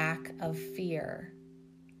a lack of fear.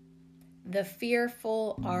 The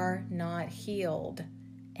fearful are not healed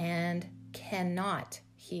and cannot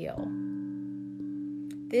heal.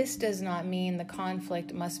 This does not mean the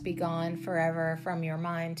conflict must be gone forever from your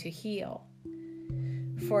mind to heal.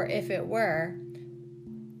 For if it were,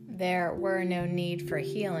 there were no need for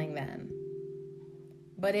healing then.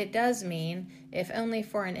 But it does mean, if only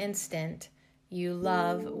for an instant, you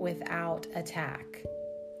love without attack.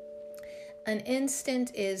 An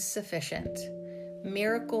instant is sufficient.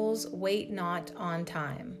 Miracles wait not on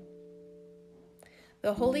time.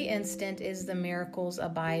 The holy instant is the miracle's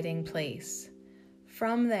abiding place.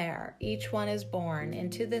 From there, each one is born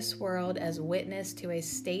into this world as witness to a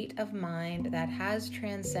state of mind that has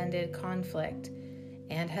transcended conflict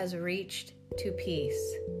and has reached to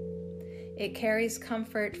peace. It carries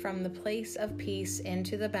comfort from the place of peace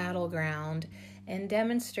into the battleground and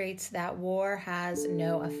demonstrates that war has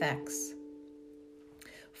no effects.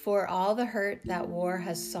 For all the hurt that war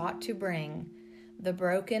has sought to bring, the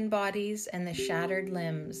broken bodies and the shattered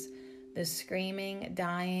limbs, the screaming,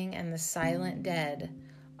 dying, and the silent dead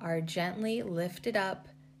are gently lifted up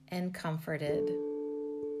and comforted.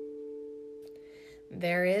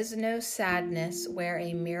 There is no sadness where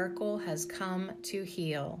a miracle has come to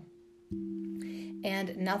heal.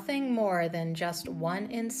 And nothing more than just one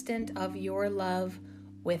instant of your love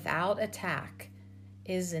without attack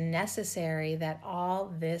is necessary that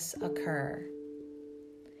all this occur.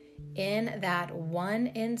 In that one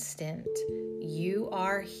instant, you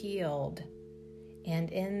are healed,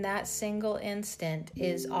 and in that single instant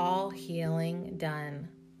is all healing done.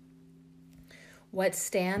 What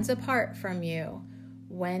stands apart from you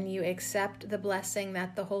when you accept the blessing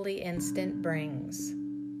that the holy instant brings?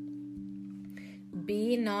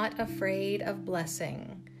 Be not afraid of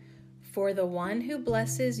blessing, for the one who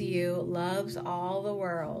blesses you loves all the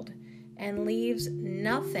world and leaves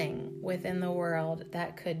nothing within the world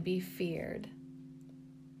that could be feared.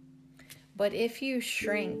 But if you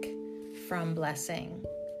shrink from blessing,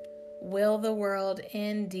 will the world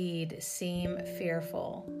indeed seem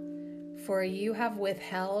fearful? For you have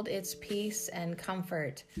withheld its peace and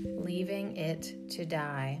comfort, leaving it to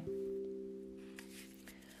die.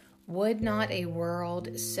 Would not a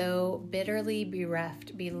world so bitterly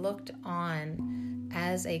bereft be looked on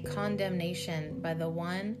as a condemnation by the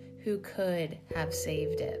one who could have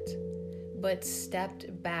saved it, but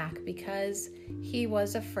stepped back because he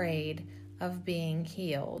was afraid of being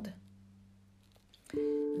healed?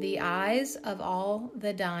 The eyes of all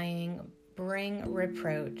the dying bring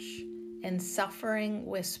reproach, and suffering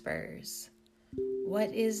whispers,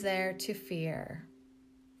 "What is there to fear?"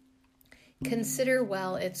 Consider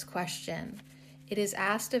well its question. It is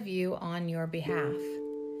asked of you on your behalf.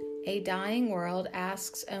 A dying world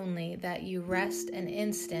asks only that you rest an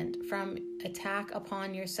instant from attack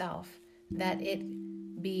upon yourself, that it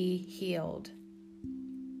be healed.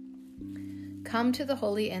 Come to the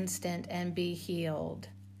holy instant and be healed,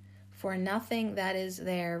 for nothing that is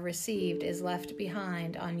there received is left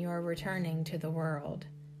behind on your returning to the world.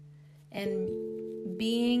 And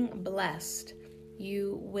being blessed,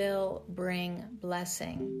 you will bring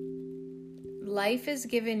blessing. Life is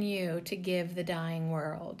given you to give the dying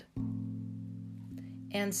world.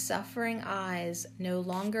 And suffering eyes no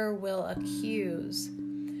longer will accuse,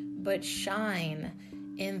 but shine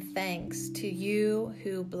in thanks to you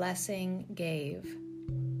who blessing gave.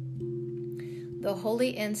 The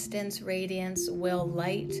holy instant's radiance will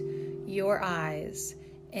light your eyes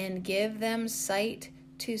and give them sight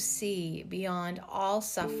to see beyond all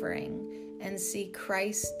suffering and see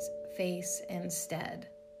Christ's face instead.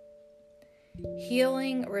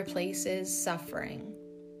 Healing replaces suffering.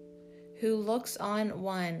 Who looks on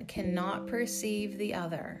one cannot perceive the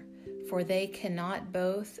other, for they cannot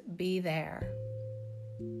both be there.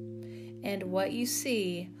 And what you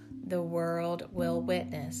see, the world will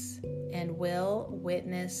witness, and will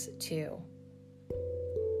witness too.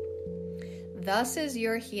 Thus is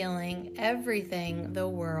your healing everything the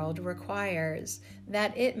world requires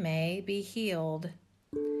that it may be healed.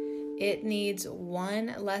 It needs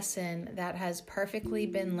one lesson that has perfectly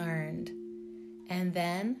been learned, and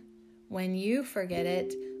then, when you forget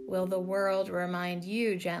it, will the world remind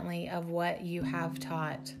you gently of what you have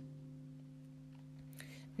taught.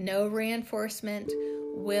 No reinforcement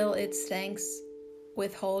will its thanks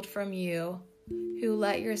withhold from you, who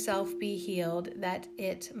let yourself be healed that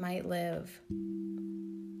it might live.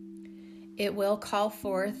 It will call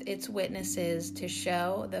forth its witnesses to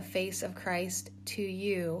show the face of Christ to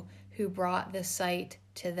you who brought the sight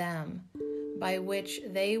to them, by which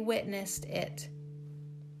they witnessed it.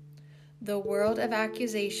 The world of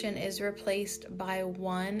accusation is replaced by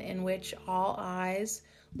one in which all eyes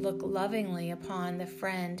look lovingly upon the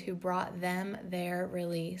friend who brought them their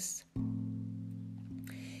release.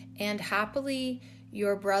 And happily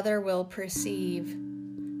your brother will perceive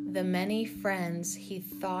the many friends he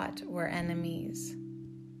thought were enemies.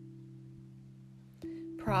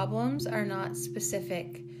 Problems are not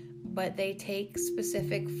specific, but they take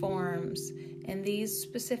specific forms, and these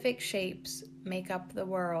specific shapes make up the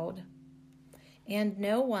world. And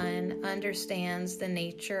no one understands the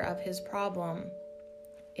nature of his problem.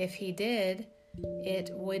 If he did, it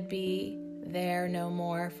would be there no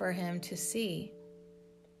more for him to see.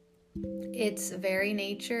 Its very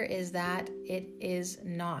nature is that it is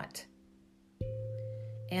not.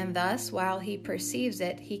 And thus, while he perceives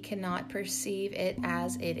it, he cannot perceive it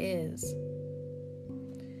as it is.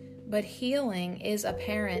 But healing is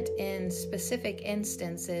apparent in specific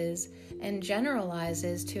instances and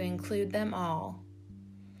generalizes to include them all.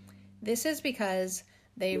 This is because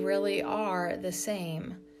they really are the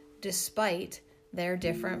same, despite their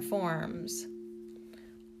different forms.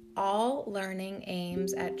 All learning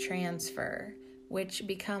aims at transfer, which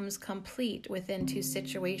becomes complete within two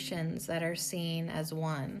situations that are seen as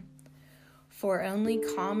one, for only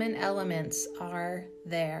common elements are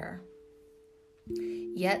there.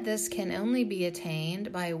 Yet this can only be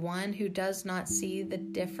attained by one who does not see the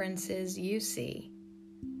differences you see.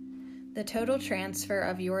 The total transfer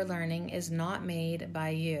of your learning is not made by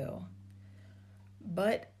you,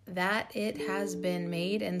 but that it has been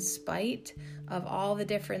made in spite of all the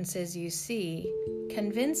differences you see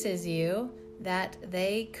convinces you that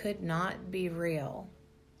they could not be real.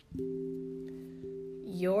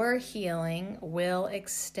 Your healing will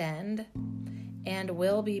extend and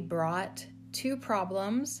will be brought to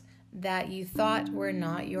problems that you thought were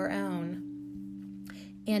not your own.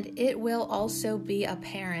 And it will also be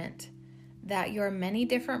apparent that your many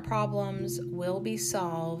different problems will be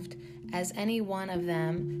solved as any one of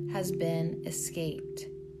them has been escaped.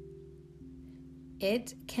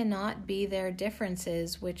 It cannot be their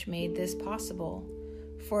differences which made this possible,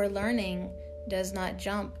 for learning does not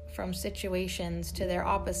jump from situations to their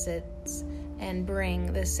opposites and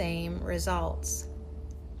bring the same results.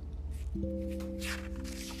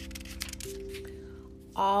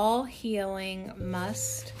 All healing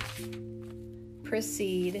must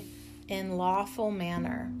proceed in lawful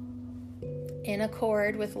manner, in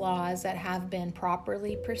accord with laws that have been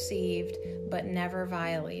properly perceived but never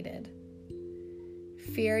violated.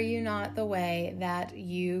 Fear you not the way that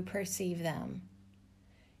you perceive them.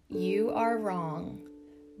 You are wrong,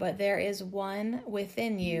 but there is one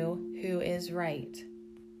within you who is right.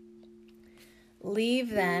 Leave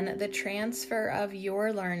then the transfer of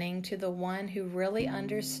your learning to the one who really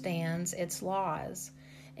understands its laws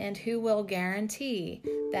and who will guarantee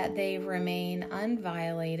that they remain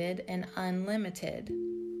unviolated and unlimited.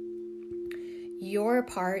 Your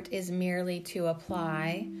part is merely to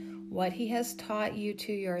apply what he has taught you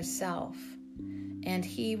to yourself, and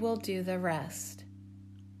he will do the rest.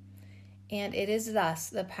 And it is thus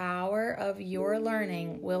the power of your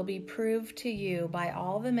learning will be proved to you by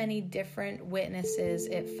all the many different witnesses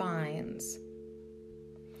it finds.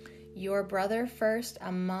 Your brother first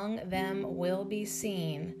among them will be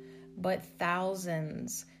seen, but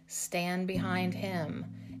thousands stand behind him,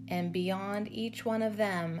 and beyond each one of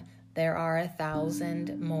them there are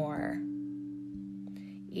 1,000 more.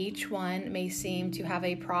 Each one may seem to have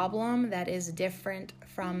a problem that is different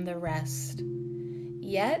from the rest,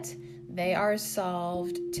 yet they are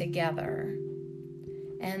solved together,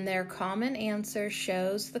 and their common answer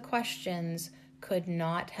shows the questions could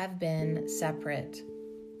not have been separate.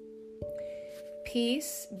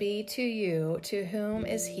 Peace be to you to whom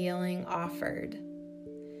is healing offered,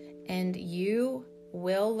 and you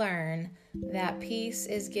will learn that peace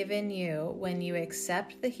is given you when you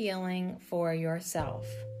accept the healing for yourself.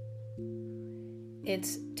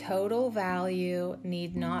 Its total value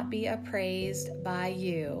need not be appraised by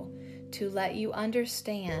you to let you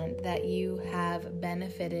understand that you have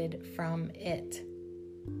benefited from it.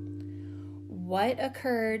 What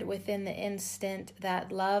occurred within the instant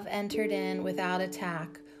that love entered in without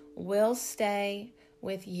attack will stay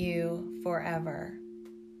with you forever.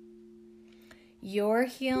 Your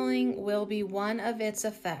healing will be one of its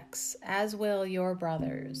effects, as will your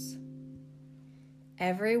brother's.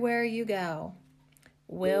 Everywhere you go,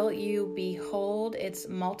 will you behold its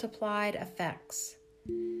multiplied effects.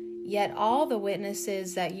 Yet all the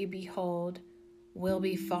witnesses that you behold will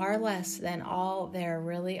be far less than all there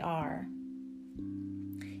really are.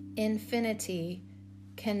 Infinity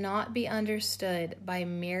cannot be understood by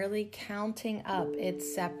merely counting up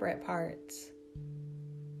its separate parts.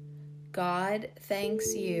 God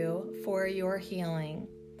thanks you for your healing,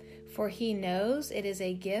 for he knows it is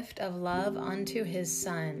a gift of love unto his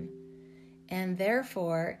Son, and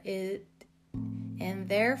therefore is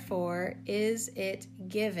it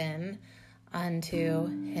given unto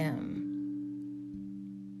him.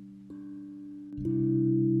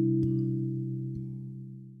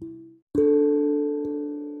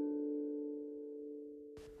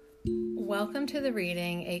 Welcome to the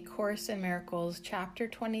reading, A Course in Miracles, Chapter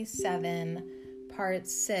 27, Part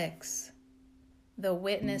 6, The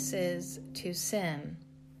Witnesses to Sin.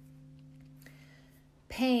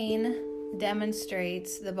 Pain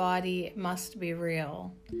demonstrates the body must be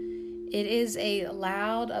real. It is a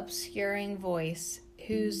loud, obscuring voice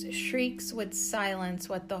whose shrieks would silence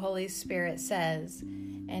what the Holy Spirit says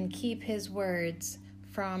and keep his words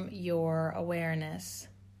from your awareness.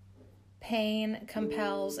 Pain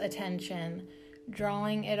compels attention,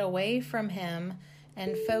 drawing it away from him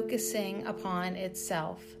and focusing upon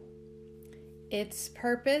itself. Its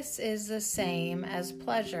purpose is the same as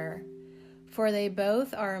pleasure, for they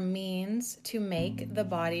both are means to make the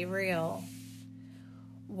body real.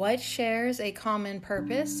 What shares a common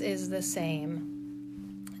purpose is the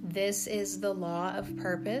same. This is the law of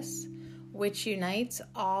purpose, which unites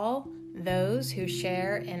all those who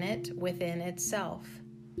share in it within itself.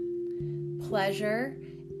 Pleasure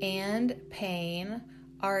and pain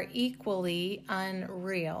are equally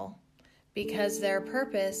unreal because their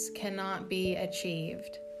purpose cannot be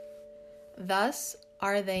achieved. Thus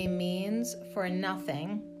are they means for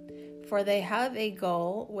nothing, for they have a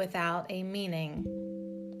goal without a meaning,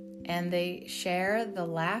 and they share the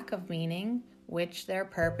lack of meaning which their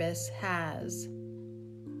purpose has.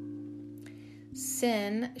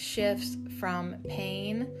 Sin shifts from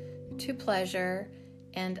pain to pleasure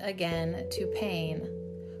and again to pain,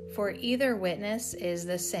 for either witness is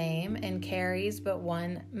the same and carries but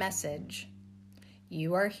one message.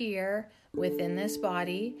 You are here within this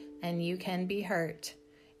body and you can be hurt.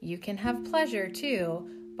 You can have pleasure too,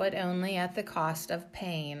 but only at the cost of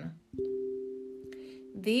pain.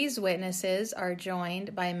 These witnesses are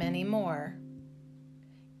joined by many more.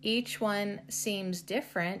 Each one seems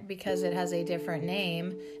different because it has a different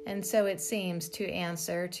name, and so it seems to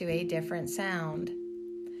answer to a different sound.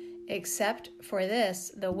 Except for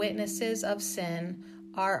this, the witnesses of sin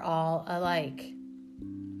are all alike.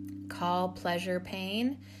 Call pleasure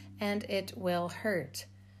pain, and it will hurt.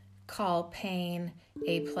 Call pain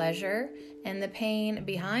a pleasure, and the pain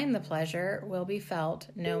behind the pleasure will be felt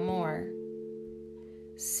no more.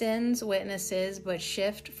 Sin's witnesses but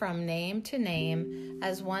shift from name to name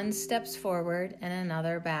as one steps forward and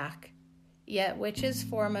another back. Yet which is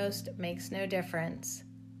foremost makes no difference.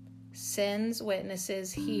 Sin's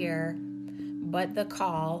witnesses hear but the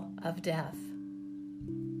call of death.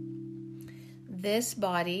 This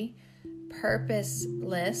body,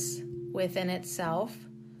 purposeless within itself,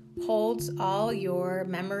 holds all your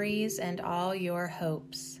memories and all your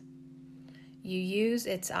hopes. You use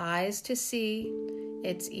its eyes to see,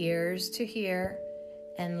 its ears to hear,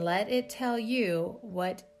 and let it tell you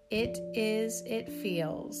what it is it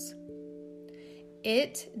feels.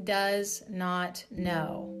 It does not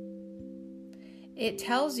know. It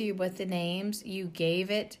tells you but the names you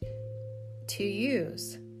gave it to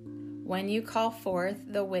use when you call forth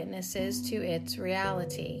the witnesses to its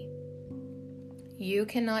reality. You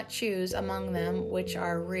cannot choose among them which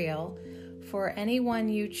are real, for any one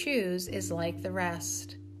you choose is like the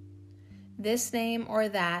rest. This name or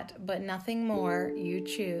that, but nothing more, you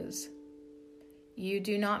choose. You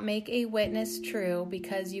do not make a witness true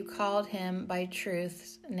because you called him by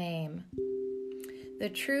truth's name. The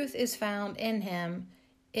truth is found in him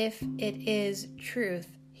if it is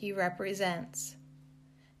truth he represents.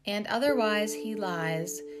 And otherwise he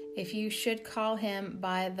lies if you should call him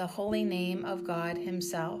by the holy name of God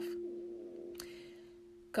himself.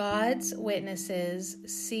 God's witnesses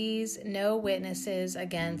sees no witnesses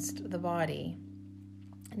against the body.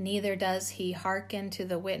 Neither does he hearken to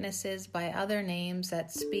the witnesses by other names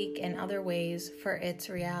that speak in other ways for its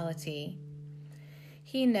reality.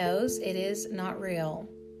 He knows it is not real,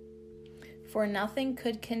 for nothing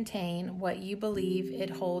could contain what you believe it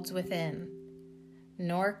holds within,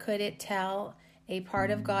 nor could it tell a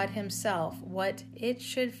part of God himself what it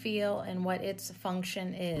should feel and what its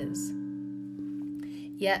function is.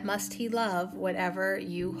 Yet must he love whatever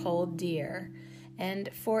you hold dear, and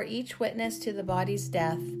for each witness to the body's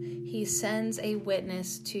death, he sends a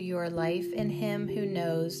witness to your life in him who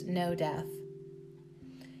knows no death.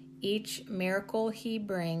 Each miracle he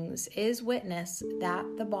brings is witness that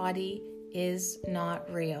the body is not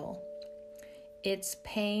real. Its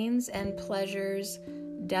pains and pleasures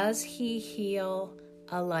does he heal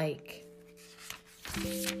alike.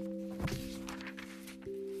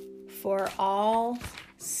 For all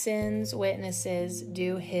sin's witnesses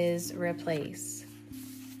do his replace.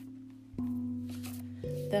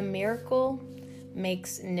 The miracle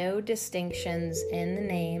makes no distinctions in the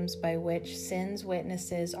names by which sin's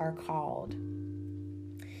witnesses are called.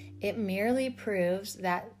 It merely proves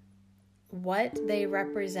that what they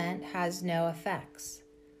represent has no effects.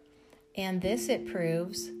 And this it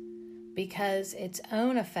proves because its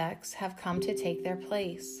own effects have come to take their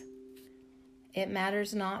place. It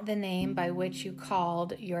matters not the name by which you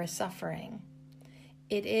called your suffering.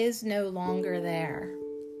 It is no longer there.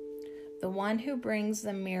 The one who brings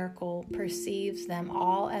the miracle perceives them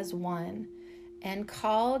all as one, and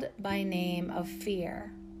called by name of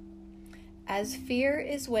fear. As fear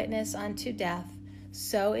is witness unto death,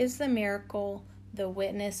 so is the miracle the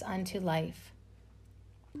witness unto life.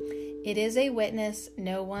 It is a witness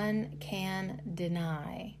no one can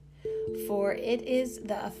deny, for it is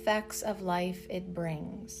the effects of life it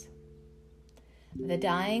brings. The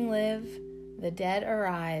dying live, the dead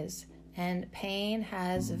arise, and pain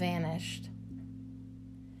has vanished.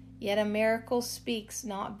 Yet a miracle speaks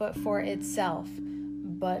not but for itself,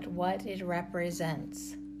 but what it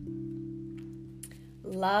represents.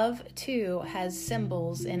 Love, too, has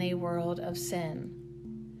symbols in a world of sin.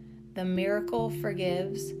 The miracle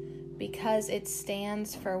forgives because it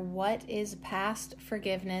stands for what is past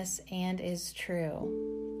forgiveness and is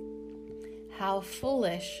true. How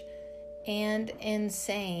foolish and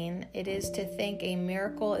insane it is to think a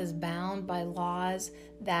miracle is bound by laws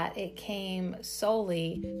that it came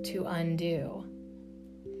solely to undo.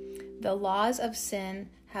 The laws of sin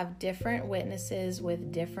have different witnesses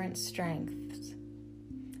with different strengths,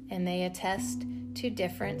 and they attest to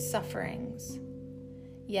different sufferings.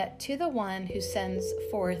 Yet to the one who sends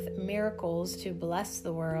forth miracles to bless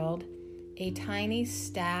the world, a tiny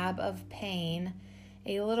stab of pain,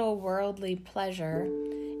 a little worldly pleasure,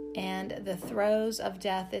 and the throes of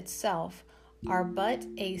death itself are but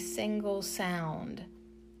a single sound,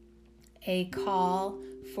 a call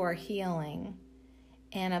for healing,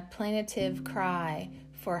 and a plaintive cry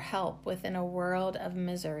for help within a world of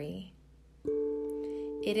misery.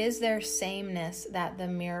 It is their sameness that the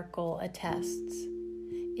miracle attests.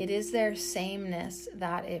 It is their sameness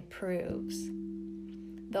that it proves.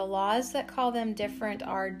 The laws that call them different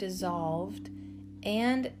are dissolved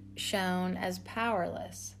and shown as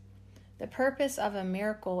powerless. The purpose of a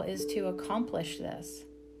miracle is to accomplish this.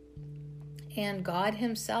 And God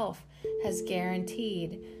Himself has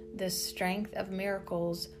guaranteed the strength of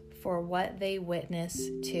miracles for what they witness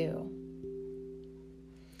to.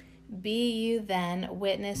 Be you then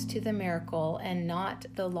witness to the miracle and not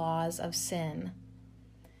the laws of sin.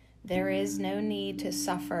 There is no need to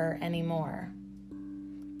suffer anymore,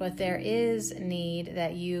 but there is need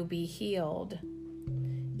that you be healed,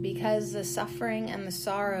 because the suffering and the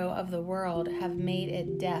sorrow of the world have made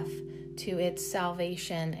it deaf to its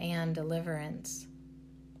salvation and deliverance.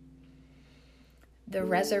 The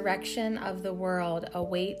resurrection of the world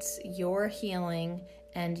awaits your healing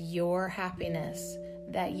and your happiness,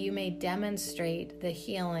 that you may demonstrate the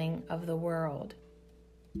healing of the world.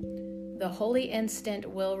 The holy instant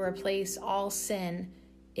will replace all sin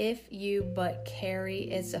if you but carry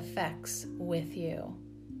its effects with you.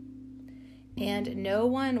 And no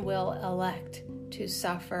one will elect to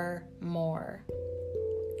suffer more.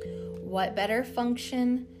 What better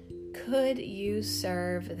function could you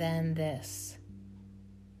serve than this?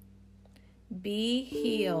 Be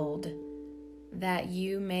healed that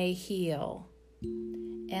you may heal,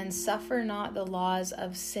 and suffer not the laws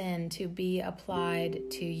of sin to be applied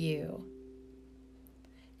to you.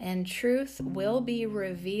 And truth will be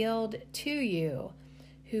revealed to you,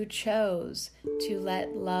 who chose to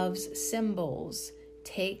let love's symbols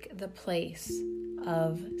take the place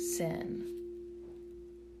of sin.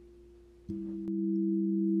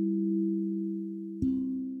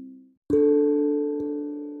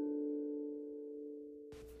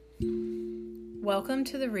 Welcome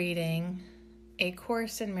to the reading, A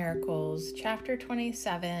Course in Miracles, Chapter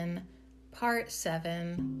 27, Part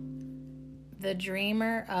 7, The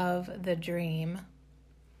Dreamer of the Dream.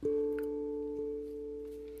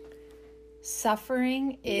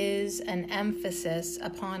 Suffering is an emphasis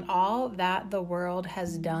upon all that the world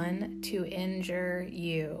has done to injure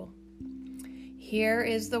you. Here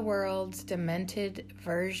is the world's demented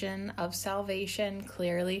version of salvation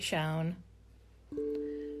clearly shown.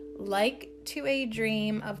 Like to a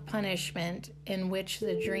dream of punishment in which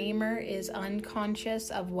the dreamer is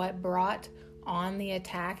unconscious of what brought on the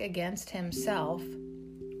attack against himself,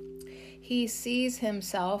 he sees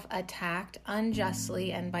himself attacked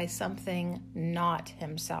unjustly and by something not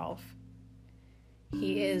himself.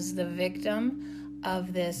 He is the victim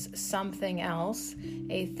of this something else,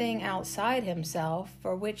 a thing outside himself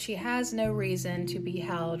for which he has no reason to be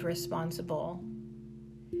held responsible.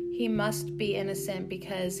 He must be innocent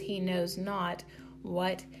because he knows not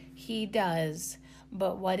what he does,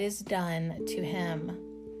 but what is done to him.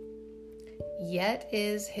 Yet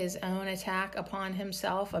is his own attack upon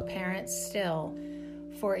himself apparent still,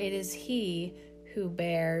 for it is he who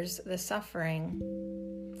bears the suffering,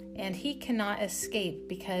 and he cannot escape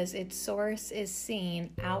because its source is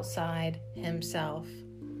seen outside himself.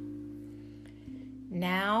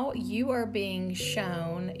 Now you are being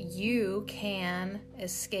shown you can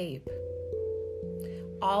escape.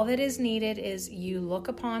 All that is needed is you look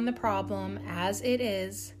upon the problem as it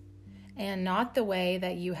is and not the way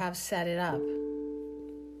that you have set it up.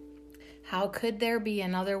 How could there be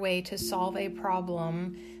another way to solve a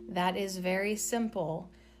problem that is very simple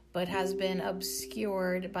but has been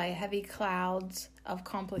obscured by heavy clouds of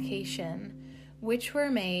complication, which were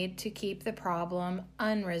made to keep the problem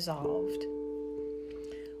unresolved?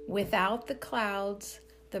 Without the clouds,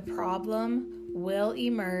 the problem will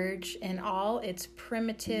emerge in all its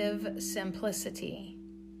primitive simplicity.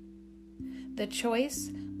 The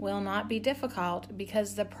choice will not be difficult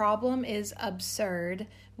because the problem is absurd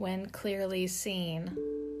when clearly seen.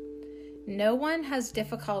 No one has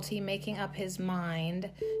difficulty making up his mind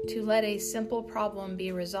to let a simple problem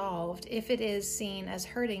be resolved if it is seen as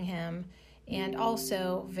hurting him and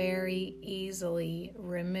also very easily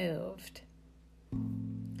removed.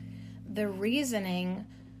 The reasoning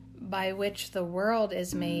by which the world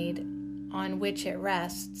is made, on which it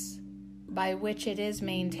rests, by which it is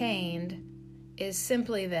maintained, is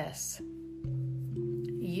simply this: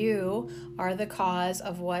 you are the cause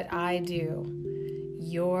of what I do.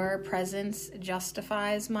 Your presence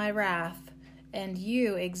justifies my wrath, and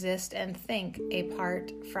you exist and think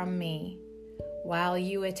apart from me. While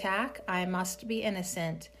you attack, I must be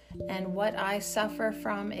innocent, and what I suffer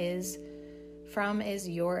from is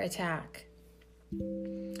your attack.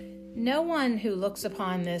 No one who looks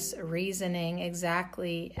upon this reasoning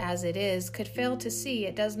exactly as it is could fail to see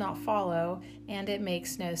it does not follow and it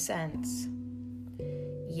makes no sense.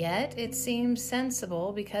 Yet it seems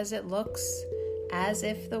sensible because it looks as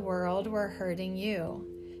if the world were hurting you,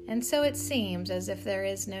 and so it seems as if there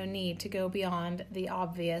is no need to go beyond the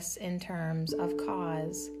obvious in terms of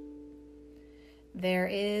cause. There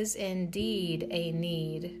is indeed a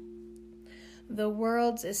need. The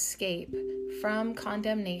world's escape from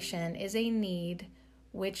condemnation is a need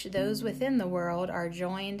which those within the world are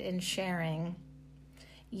joined in sharing.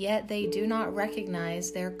 Yet they do not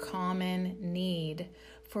recognize their common need,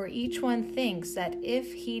 for each one thinks that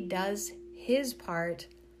if he does his part,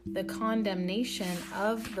 the condemnation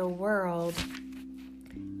of the world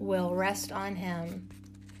will rest on him.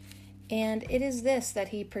 And it is this that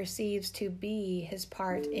he perceives to be his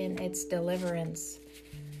part in its deliverance.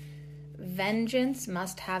 Vengeance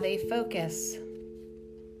must have a focus.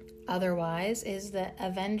 Otherwise is the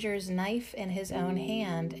avenger's knife in his own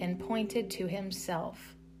hand and pointed to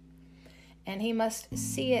himself. And he must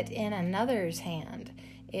see it in another's hand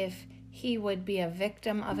if he would be a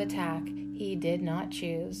victim of attack he did not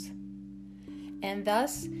choose. And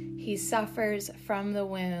thus he suffers from the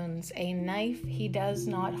wounds a knife he does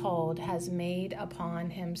not hold has made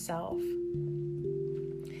upon himself.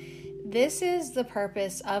 This is the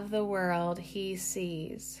purpose of the world he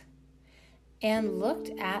sees. And looked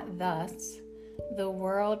at thus, the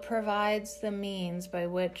world provides the means by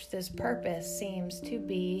which this purpose seems to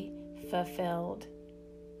be fulfilled.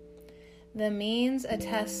 The means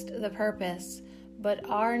attest the purpose, but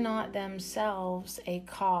are not themselves a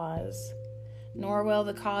cause, nor will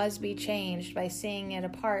the cause be changed by seeing it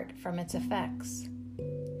apart from its effects.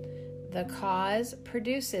 The cause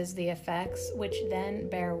produces the effects, which then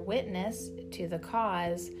bear witness to the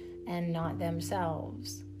cause and not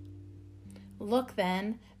themselves. Look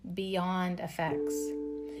then beyond effects.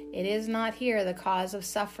 It is not here the cause of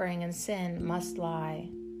suffering and sin must lie.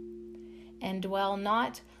 And dwell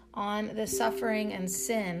not on the suffering and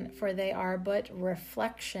sin, for they are but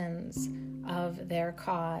reflections of their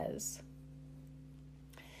cause.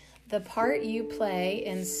 The part you play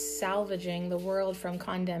in salvaging the world from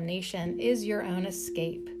condemnation is your own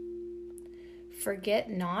escape. Forget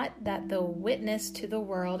not that the witness to the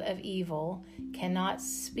world of evil cannot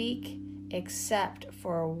speak except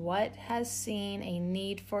for what has seen a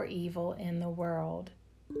need for evil in the world.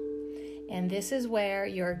 and this is where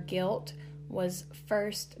your guilt was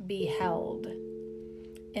first beheld.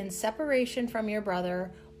 In separation from your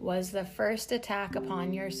brother was the first attack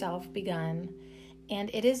upon yourself begun, and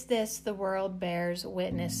it is this the world bears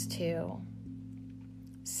witness to.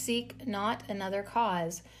 Seek not another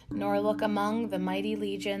cause, nor look among the mighty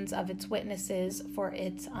legions of its witnesses for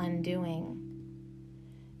its undoing.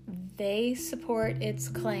 They support its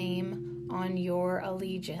claim on your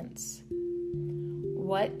allegiance.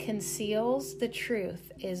 What conceals the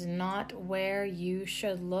truth is not where you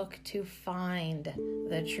should look to find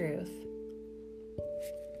the truth.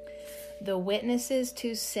 The witnesses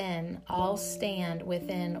to sin all stand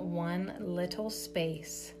within one little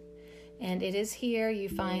space, and it is here you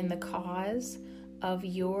find the cause of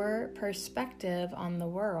your perspective on the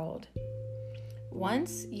world.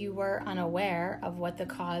 Once you were unaware of what the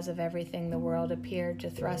cause of everything the world appeared to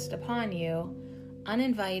thrust upon you,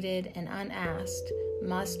 uninvited and unasked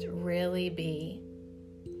must really be.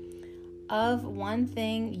 Of one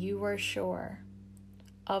thing you were sure.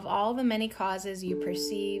 Of all the many causes you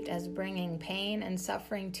perceived as bringing pain and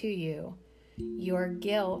suffering to you, your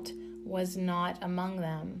guilt was not among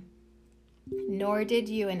them, nor did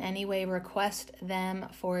you in any way request them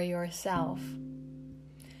for yourself.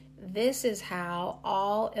 This is how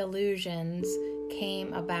all illusions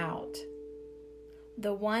came about.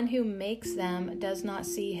 The one who makes them does not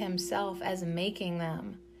see himself as making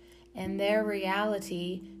them, and their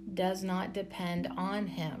reality does not depend on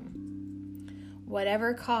him.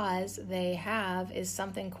 Whatever cause they have is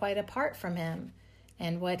something quite apart from him,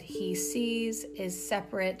 and what he sees is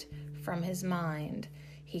separate from his mind.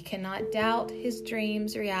 He cannot doubt his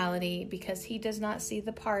dream's reality because he does not see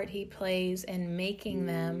the part he plays in making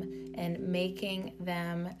them and making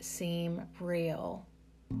them seem real.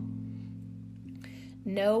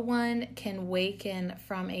 No one can waken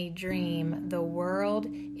from a dream. The world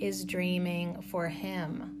is dreaming for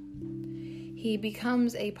him. He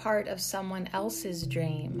becomes a part of someone else's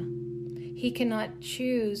dream. He cannot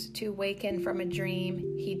choose to waken from a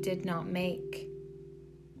dream he did not make.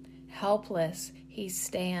 Helpless, he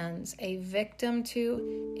stands, a victim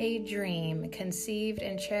to a dream conceived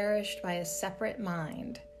and cherished by a separate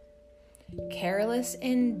mind. Careless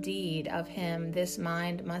indeed of him this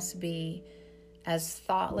mind must be, as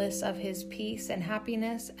thoughtless of his peace and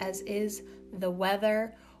happiness as is the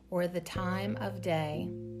weather or the time of day.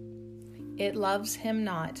 It loves him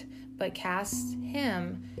not, but casts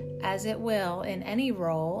him as it will in any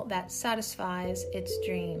role that satisfies its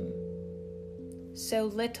dream. So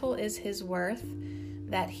little is his worth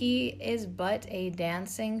that he is but a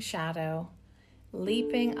dancing shadow,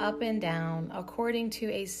 leaping up and down according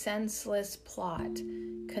to a senseless plot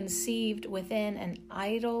conceived within an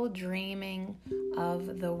idle dreaming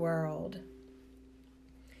of the world.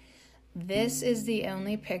 This is the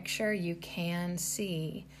only picture you can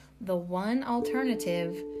see, the one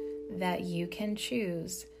alternative that you can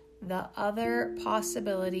choose, the other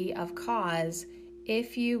possibility of cause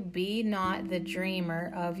if you be not the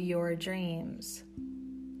dreamer of your dreams.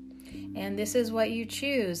 And this is what you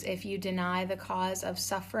choose if you deny the cause of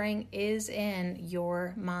suffering is in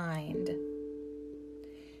your mind.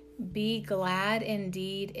 Be glad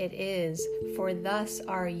indeed it is, for thus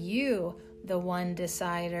are you the one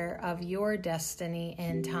decider of your destiny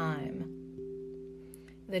in time.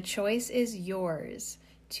 The choice is yours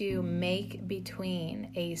to make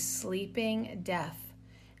between a sleeping death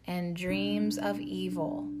and dreams of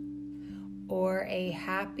evil, or a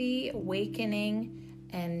happy wakening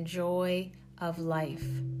and joy of life.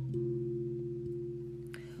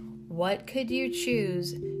 What could you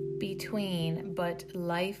choose between but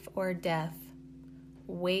life or death,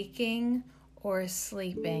 waking or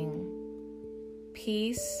sleeping,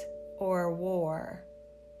 peace or war,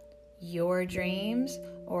 your dreams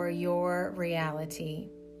or your reality?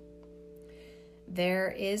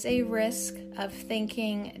 There is a risk of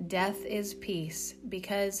thinking death is peace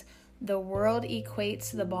because the world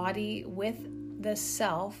equates the body with the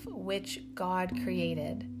self which God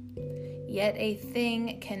created. Yet a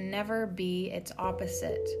thing can never be its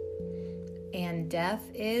opposite. And death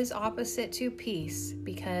is opposite to peace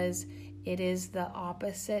because it is the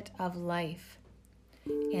opposite of life.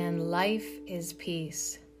 And life is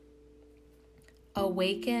peace.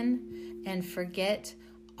 Awaken and forget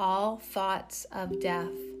all thoughts of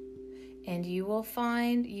death, and you will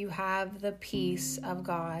find you have the peace of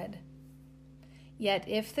God. Yet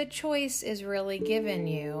if the choice is really given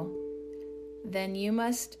you, then you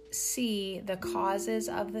must see the causes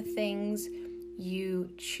of the things you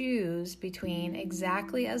choose between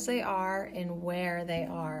exactly as they are and where they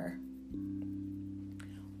are.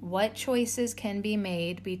 What choices can be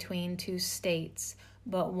made between two states,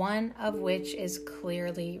 but one of which is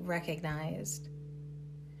clearly recognized.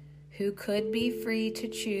 Who could be free to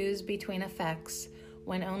choose between effects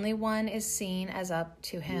when only one is seen as up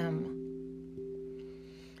to him?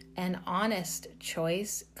 An honest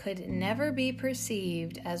choice could never be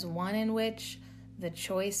perceived as one in which the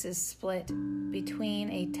choice is split between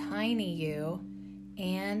a tiny you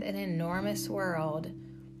and an enormous world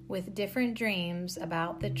with different dreams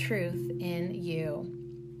about the truth in you.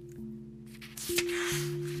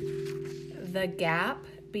 The gap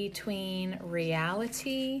between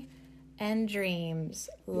reality and dreams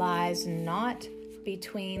lies not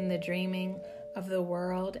between the dreaming of the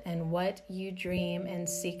world and what you dream in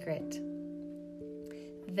secret.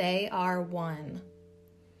 They are one.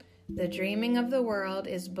 The dreaming of the world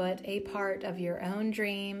is but a part of your own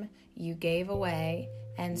dream you gave away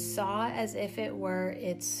and saw as if it were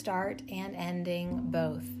its start and ending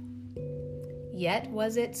both. Yet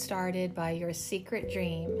was it started by your secret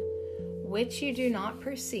dream, which you do not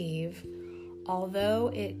perceive,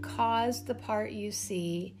 although it caused the part you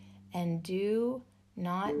see and do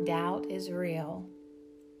not doubt is real.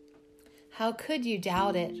 How could you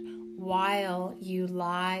doubt it while you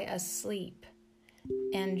lie asleep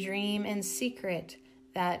and dream in secret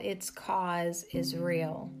that its cause is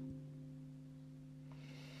real?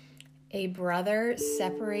 A brother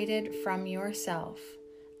separated from yourself,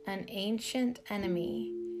 an ancient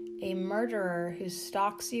enemy, a murderer who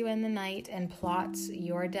stalks you in the night and plots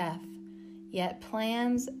your death, yet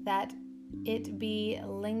plans that it be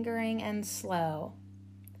lingering and slow.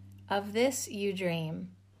 Of this you dream.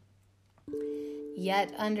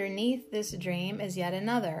 Yet underneath this dream is yet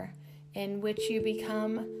another, in which you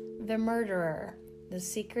become the murderer, the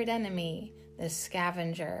secret enemy, the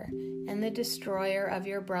scavenger, and the destroyer of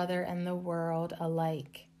your brother and the world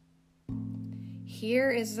alike.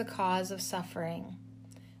 Here is the cause of suffering,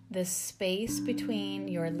 the space between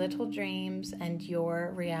your little dreams and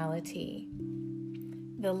your reality.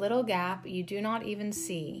 The little gap you do not even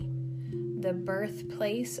see, the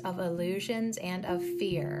birthplace of illusions and of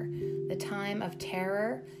fear, the time of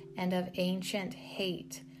terror and of ancient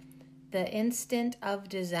hate, the instant of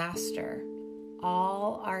disaster,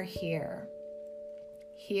 all are here.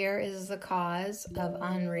 Here is the cause of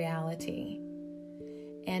unreality,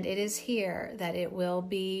 and it is here that it will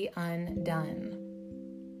be undone.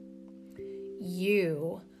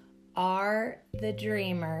 You are the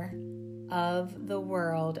dreamer of the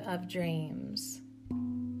world of dreams.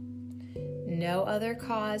 No other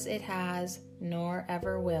cause it has, nor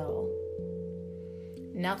ever will.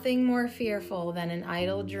 Nothing more fearful than an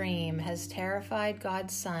idle dream has terrified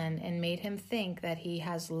God's Son and made him think that he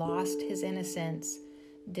has lost his innocence,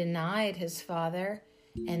 denied his Father,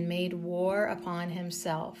 and made war upon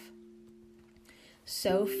himself.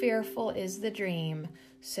 So fearful is the dream,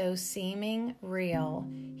 so seeming real,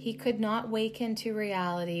 he could not waken to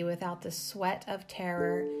reality without the sweat of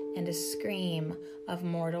terror and a scream of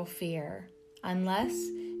mortal fear, unless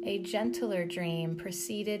a gentler dream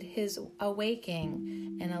preceded his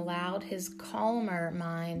awaking and allowed his calmer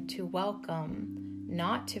mind to welcome,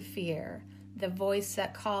 not to fear, the voice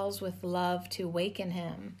that calls with love to waken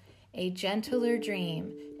him, a gentler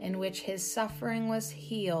dream in which his suffering was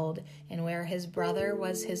healed and where his brother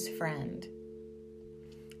was his friend.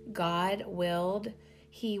 God willed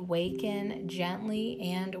he waken gently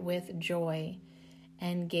and with joy,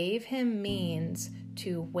 and gave him means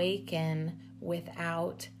to waken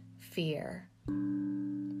without fear.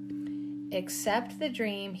 Accept the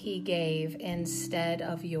dream he gave instead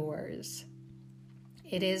of yours.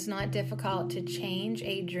 It is not difficult to change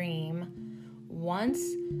a dream once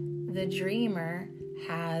the dreamer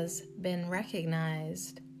has been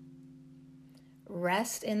recognized.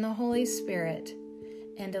 Rest in the Holy Spirit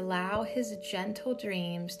and allow his gentle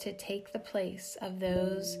dreams to take the place of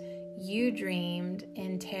those you dreamed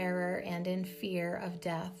in terror and in fear of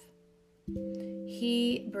death.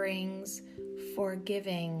 He brings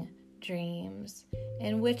forgiving dreams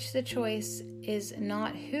in which the choice is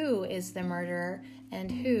not who is the murderer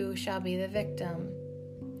and who shall be the victim.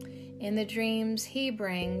 In the dreams he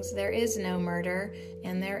brings, there is no murder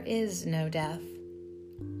and there is no death.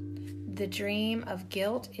 The dream of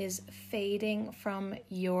guilt is fading from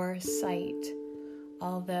your sight,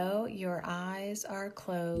 although your eyes are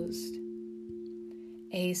closed.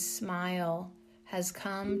 A smile has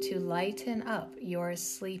come to lighten up your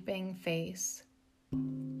sleeping face.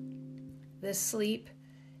 The sleep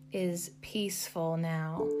is peaceful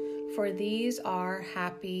now, for these are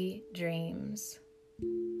happy dreams.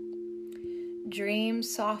 Dream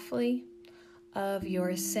softly of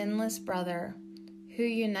your sinless brother, who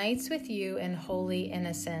unites with you in holy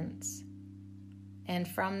innocence. And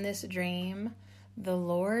from this dream, the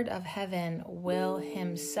Lord of heaven will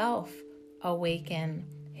himself awaken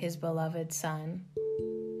his beloved Son.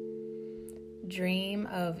 Dream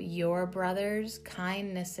of your brother's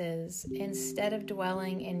kindnesses instead of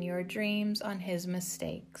dwelling in your dreams on his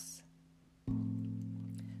mistakes.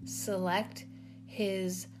 Select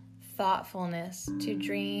his thoughtfulness to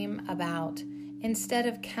dream about instead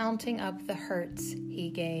of counting up the hurts he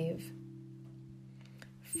gave.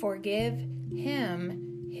 Forgive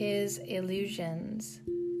him his illusions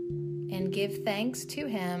and give thanks to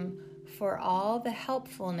him for all the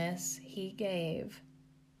helpfulness he gave.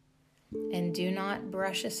 And do not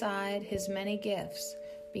brush aside his many gifts,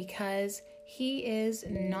 because he is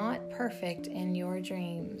not perfect in your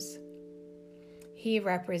dreams. He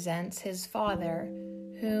represents his Father,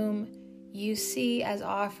 whom you see as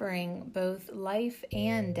offering both life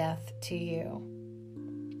and death to you.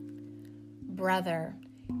 Brother,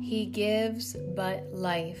 he gives but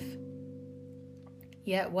life.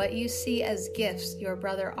 Yet what you see as gifts your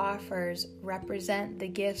brother offers represent the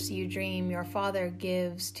gifts you dream your Father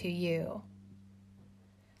gives to you.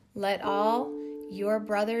 Let all your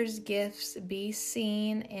brother's gifts be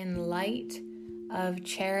seen in light of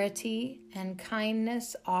charity and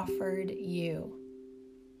kindness offered you.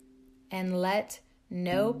 And let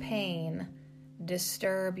no pain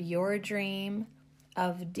disturb your dream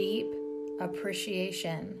of deep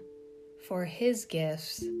appreciation for his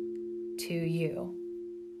gifts to you.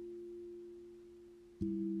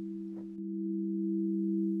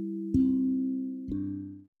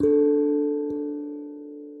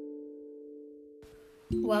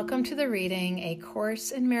 Welcome to the reading A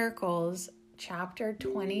Course in Miracles, Chapter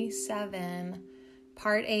 27,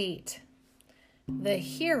 Part 8, The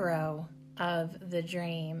Hero of the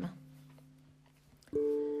Dream.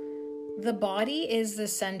 The body is the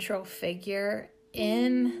central figure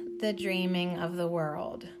in the dreaming of the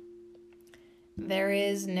world. There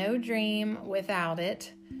is no dream without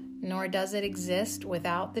it, nor does it exist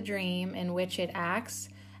without the dream in which it acts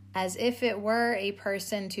as if it were a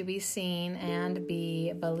person to be seen and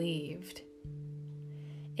be believed.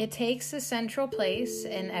 It takes a central place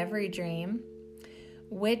in every dream,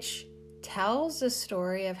 which tells the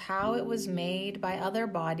story of how it was made by other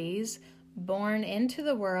bodies, born into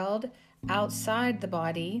the world outside the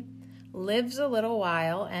body, lives a little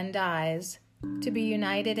while and dies, to be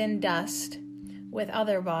united in dust with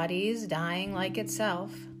other bodies dying like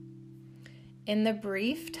itself. In the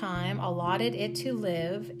brief time allotted it to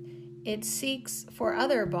live, it seeks for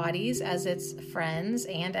other bodies as its friends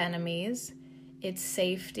and enemies. Its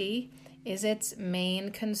safety is its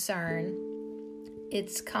main concern.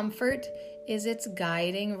 Its comfort is its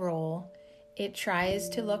guiding rule. It tries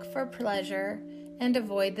to look for pleasure and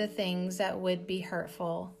avoid the things that would be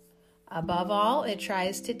hurtful. Above all, it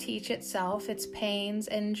tries to teach itself its pains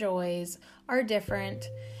and joys are different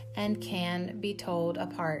and can be told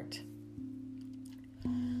apart.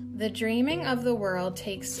 The dreaming of the world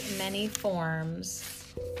takes many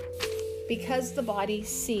forms because the body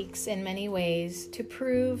seeks in many ways to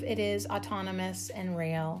prove it is autonomous and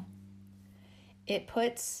real. It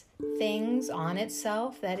puts things on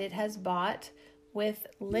itself that it has bought with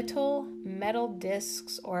little metal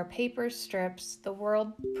discs or paper strips the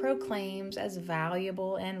world proclaims as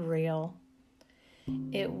valuable and real.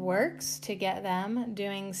 It works to get them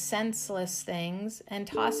doing senseless things and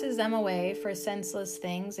tosses them away for senseless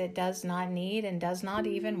things it does not need and does not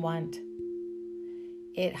even want.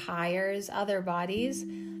 It hires other bodies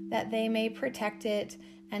that they may protect it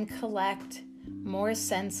and collect more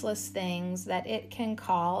senseless things that it can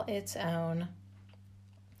call its own.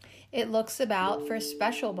 It looks about for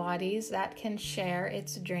special bodies that can share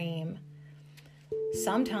its dream.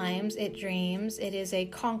 Sometimes it dreams it is a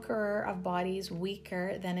conqueror of bodies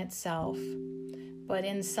weaker than itself, but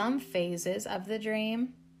in some phases of the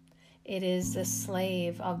dream, it is the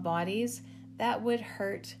slave of bodies that would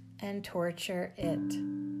hurt and torture it.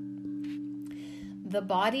 The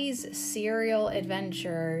body's serial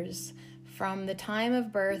adventures from the time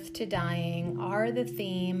of birth to dying are the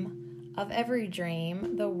theme of every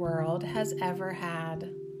dream the world has ever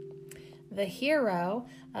had. The hero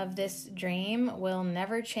of this dream will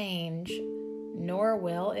never change, nor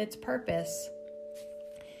will its purpose.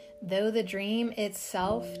 Though the dream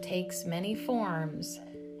itself takes many forms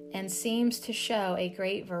and seems to show a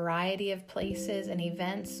great variety of places and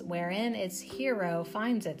events wherein its hero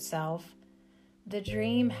finds itself, the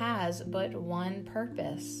dream has but one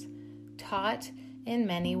purpose, taught in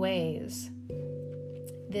many ways.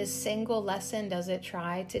 This single lesson does it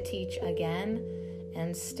try to teach again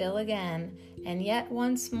and still again, and yet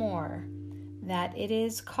once more, that it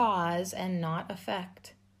is cause and not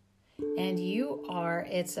effect, and you are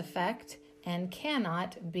its effect and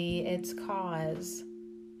cannot be its cause.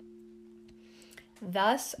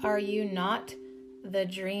 Thus are you not the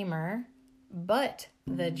dreamer, but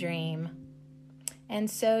the dream. And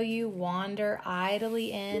so you wander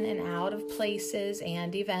idly in and out of places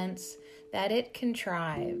and events that it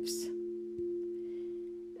contrives.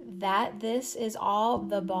 That this is all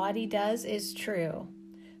the body does is true,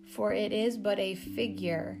 for it is but a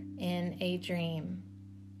figure in a dream.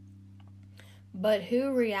 But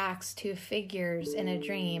who reacts to figures in a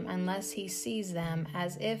dream unless he sees them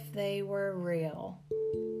as if they were real?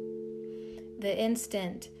 The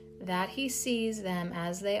instant that he sees them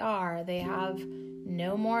as they are, they have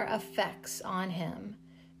no more effects on him,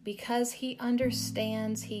 because he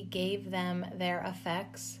understands he gave them their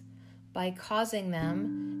effects by causing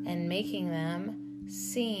them and making them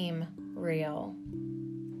seem real.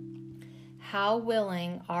 How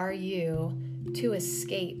willing are you to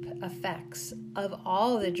escape effects of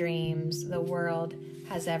all the dreams the world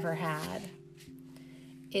has ever had?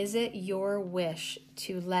 Is it your wish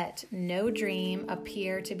to let no dream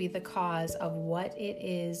appear to be the cause of what it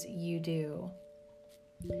is you do?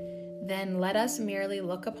 Then let us merely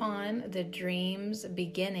look upon the dream's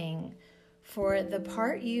beginning, for the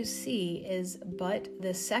part you see is but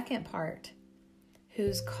the second part,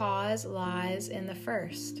 whose cause lies in the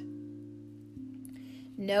first.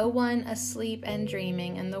 No one asleep and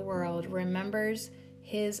dreaming in the world remembers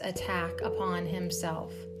his attack upon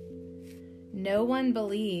himself. No one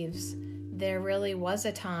believes there really was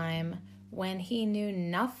a time when he knew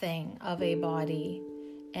nothing of a body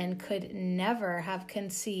and could never have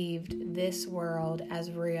conceived this world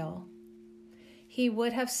as real. He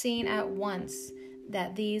would have seen at once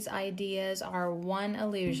that these ideas are one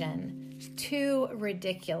illusion, too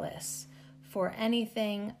ridiculous for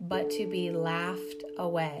anything but to be laughed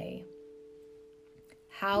away.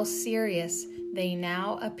 How serious they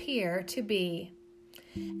now appear to be,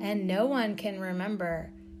 and no one can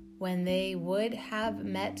remember when they would have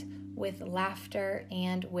met with laughter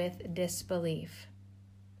and with disbelief.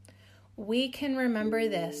 We can remember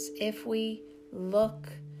this if we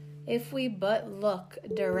but look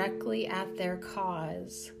directly at their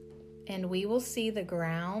cause, and we will see the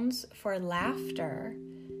grounds for laughter,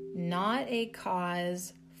 not a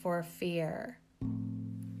cause for fear.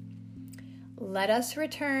 Let us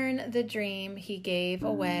return the dream he gave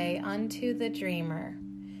away unto the dreamer,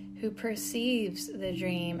 who perceives the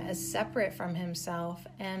dream as separate from himself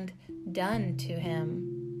and done to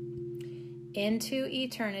him, into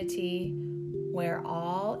eternity where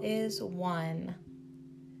all is one.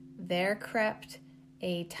 There crept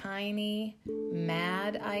a tiny,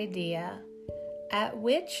 mad idea, at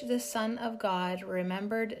which the Son of God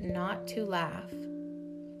remembered not to laugh.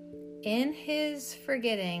 In his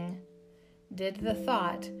forgetting did the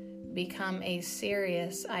thought become a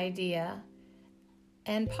serious idea,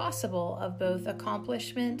 and possible of both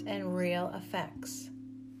accomplishment and real effects.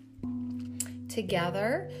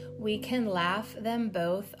 Together we can laugh them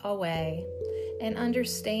both away and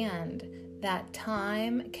understand that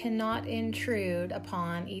time cannot intrude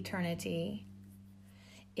upon eternity.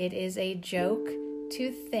 It is a joke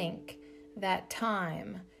to think that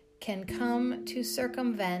time can come to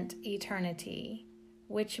circumvent eternity,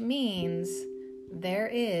 which means there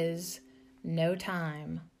is no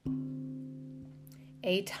time.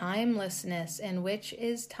 A timelessness in which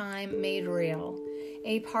is time made real,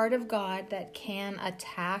 a part of God that can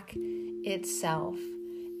attack itself,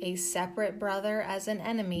 a separate brother as an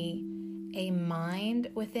enemy, a mind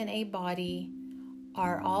within a body,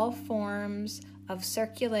 are all forms of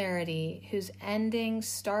circularity whose ending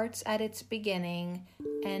starts at its beginning,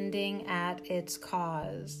 ending at its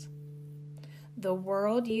cause. The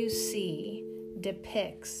world you see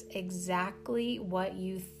depicts exactly what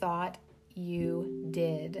you thought you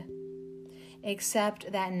did,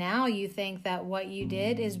 except that now you think that what you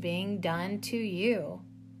did is being done to you.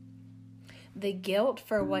 The guilt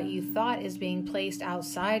for what you thought is being placed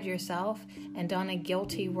outside yourself and on a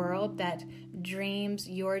guilty world that dreams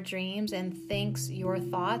your dreams and thinks your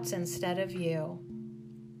thoughts instead of you.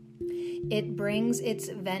 It brings its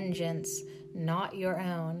vengeance, not your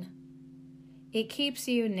own. It keeps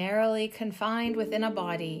you narrowly confined within a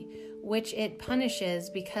body, which it punishes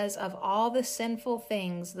because of all the sinful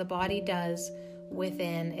things the body does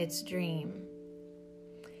within its dream.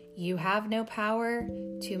 You have no power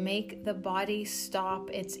to make the body stop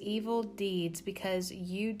its evil deeds because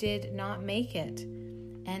you did not make it,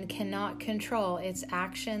 and cannot control its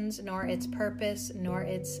actions, nor its purpose, nor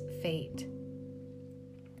its fate.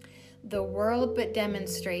 The world but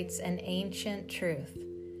demonstrates an ancient truth.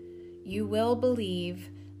 You will believe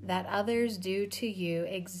that others do to you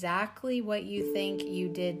exactly what you think you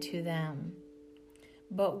did to them.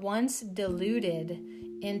 But once deluded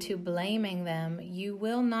into blaming them, you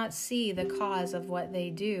will not see the cause of what they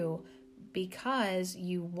do because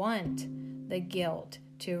you want the guilt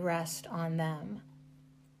to rest on them.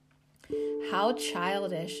 How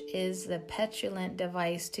childish is the petulant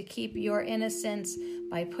device to keep your innocence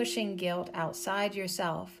by pushing guilt outside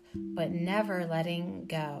yourself, but never letting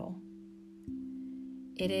go.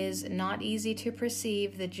 It is not easy to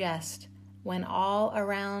perceive the jest when all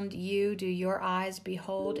around you do your eyes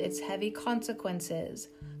behold its heavy consequences,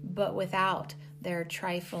 but without their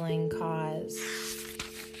trifling cause.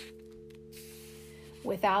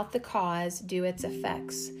 Without the cause do its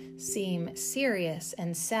effects seem serious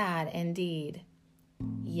and sad indeed,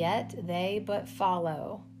 yet they but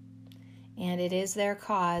follow, and it is their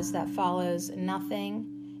cause that follows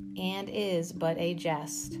nothing and is but a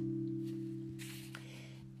jest.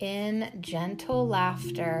 In gentle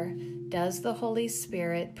laughter does the Holy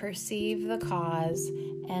Spirit perceive the cause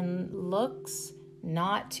and looks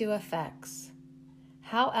not to effects.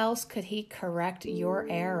 How else could he correct your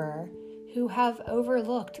error, who have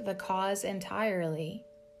overlooked the cause entirely?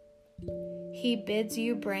 He bids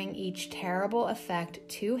you bring each terrible effect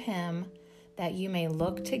to him, that you may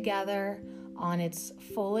look together on its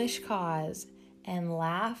foolish cause and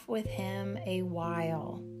laugh with him a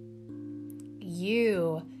while.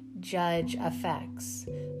 You judge effects,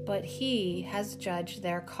 but he has judged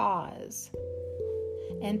their cause,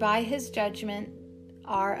 and by his judgment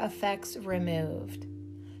are effects removed.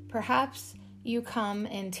 Perhaps you come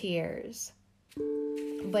in tears,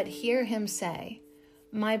 but hear him say,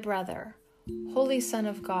 "My brother, Holy Son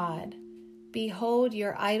of God, behold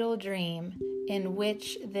your idle dream in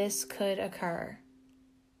which this could occur."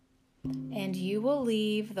 And you will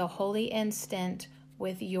leave the holy instant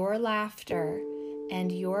with your laughter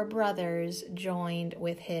and your brother's joined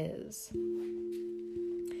with his.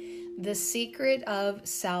 The secret of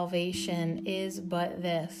salvation is but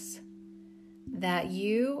this, that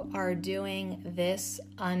you are doing this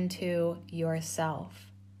unto yourself.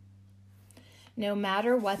 No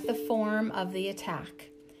matter what the form of the attack,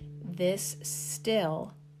 this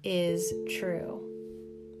still is true.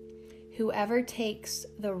 Whoever takes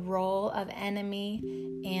the role of enemy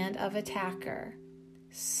and of attacker,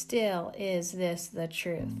 still is this the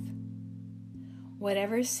truth.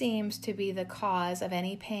 Whatever seems to be the cause of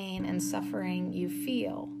any pain and suffering you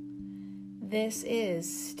feel, this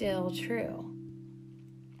is still true.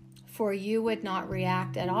 For you would not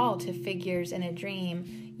react at all to figures in a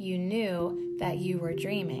dream you knew that you were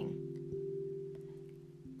dreaming.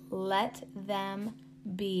 Let them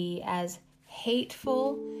be as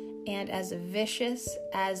hateful and as vicious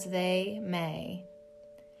as they may.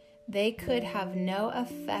 They could have no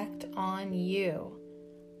effect on you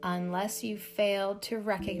unless you failed to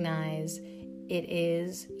recognize it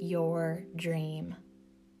is your dream.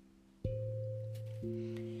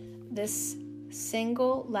 This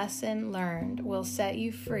single lesson learned will set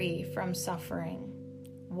you free from suffering,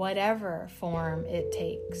 whatever form it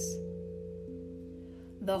takes.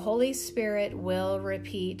 The Holy Spirit will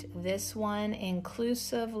repeat this one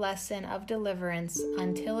inclusive lesson of deliverance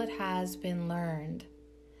until it has been learned,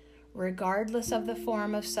 regardless of the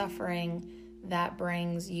form of suffering that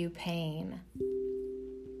brings you pain.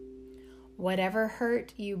 Whatever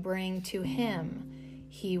hurt you bring to him,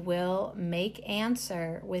 he will make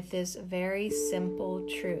answer with this very simple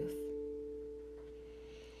truth.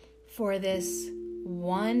 For this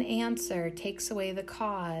one answer takes away the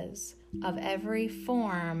cause of every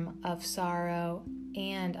form of sorrow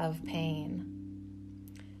and of pain.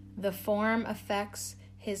 The form affects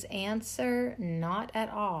his answer not at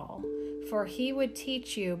all, for he would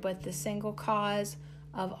teach you but the single cause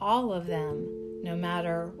of all of them, no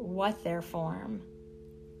matter what their form.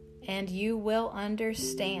 And you will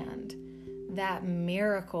understand that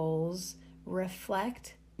miracles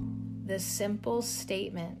reflect the simple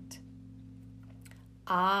statement,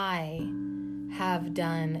 I have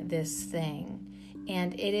done this thing,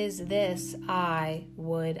 and it is this I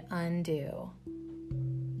would undo.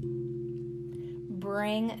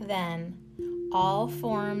 Bring then all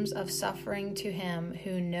forms of suffering to him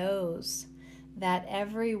who knows that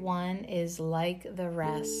every one is like the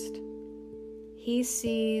rest. He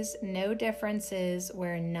sees no differences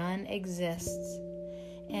where none exists,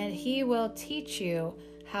 and he will teach you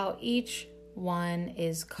how each one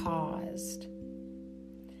is caused.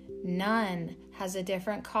 None has a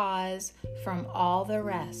different cause from all the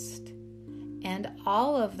rest, and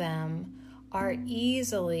all of them are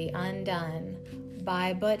easily undone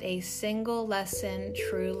by but a single lesson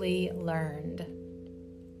truly learned.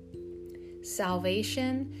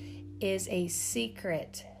 Salvation is a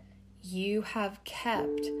secret you have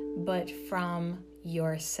kept but from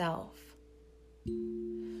yourself.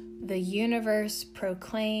 The universe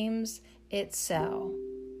proclaims it so,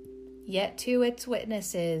 yet to its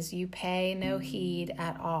witnesses you pay no heed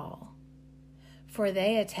at all, for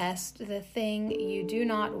they attest the thing you do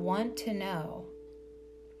not want to know.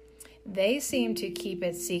 They seem to keep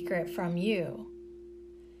it secret from you,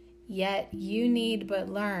 yet you need but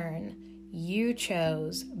learn you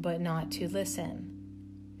chose but not to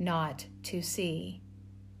listen, not to see.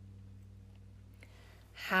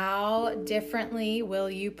 How differently will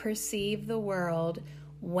you perceive the world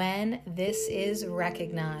when this is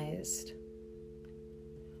recognized?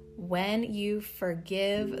 When you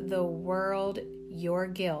forgive the world your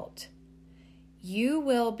guilt, you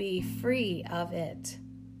will be free of it.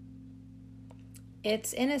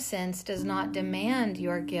 Its innocence does not demand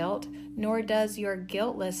your guilt, nor does your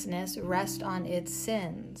guiltlessness rest on its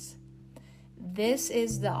sins. This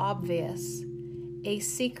is the obvious, a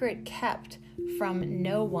secret kept from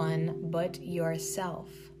no one but yourself.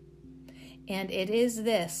 And it is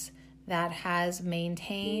this that has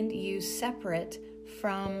maintained you separate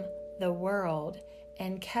from the world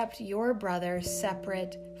and kept your brother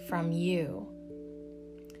separate from you.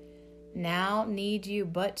 Now need you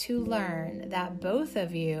but to learn that both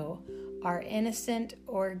of you are innocent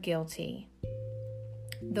or guilty.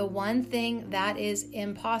 The one thing that is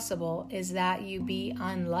impossible is that you be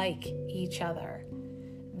unlike each other,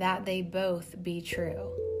 that they both be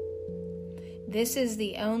true. This is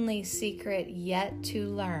the only secret yet to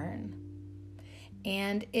learn,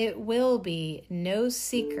 and it will be no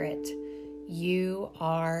secret you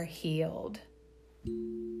are healed.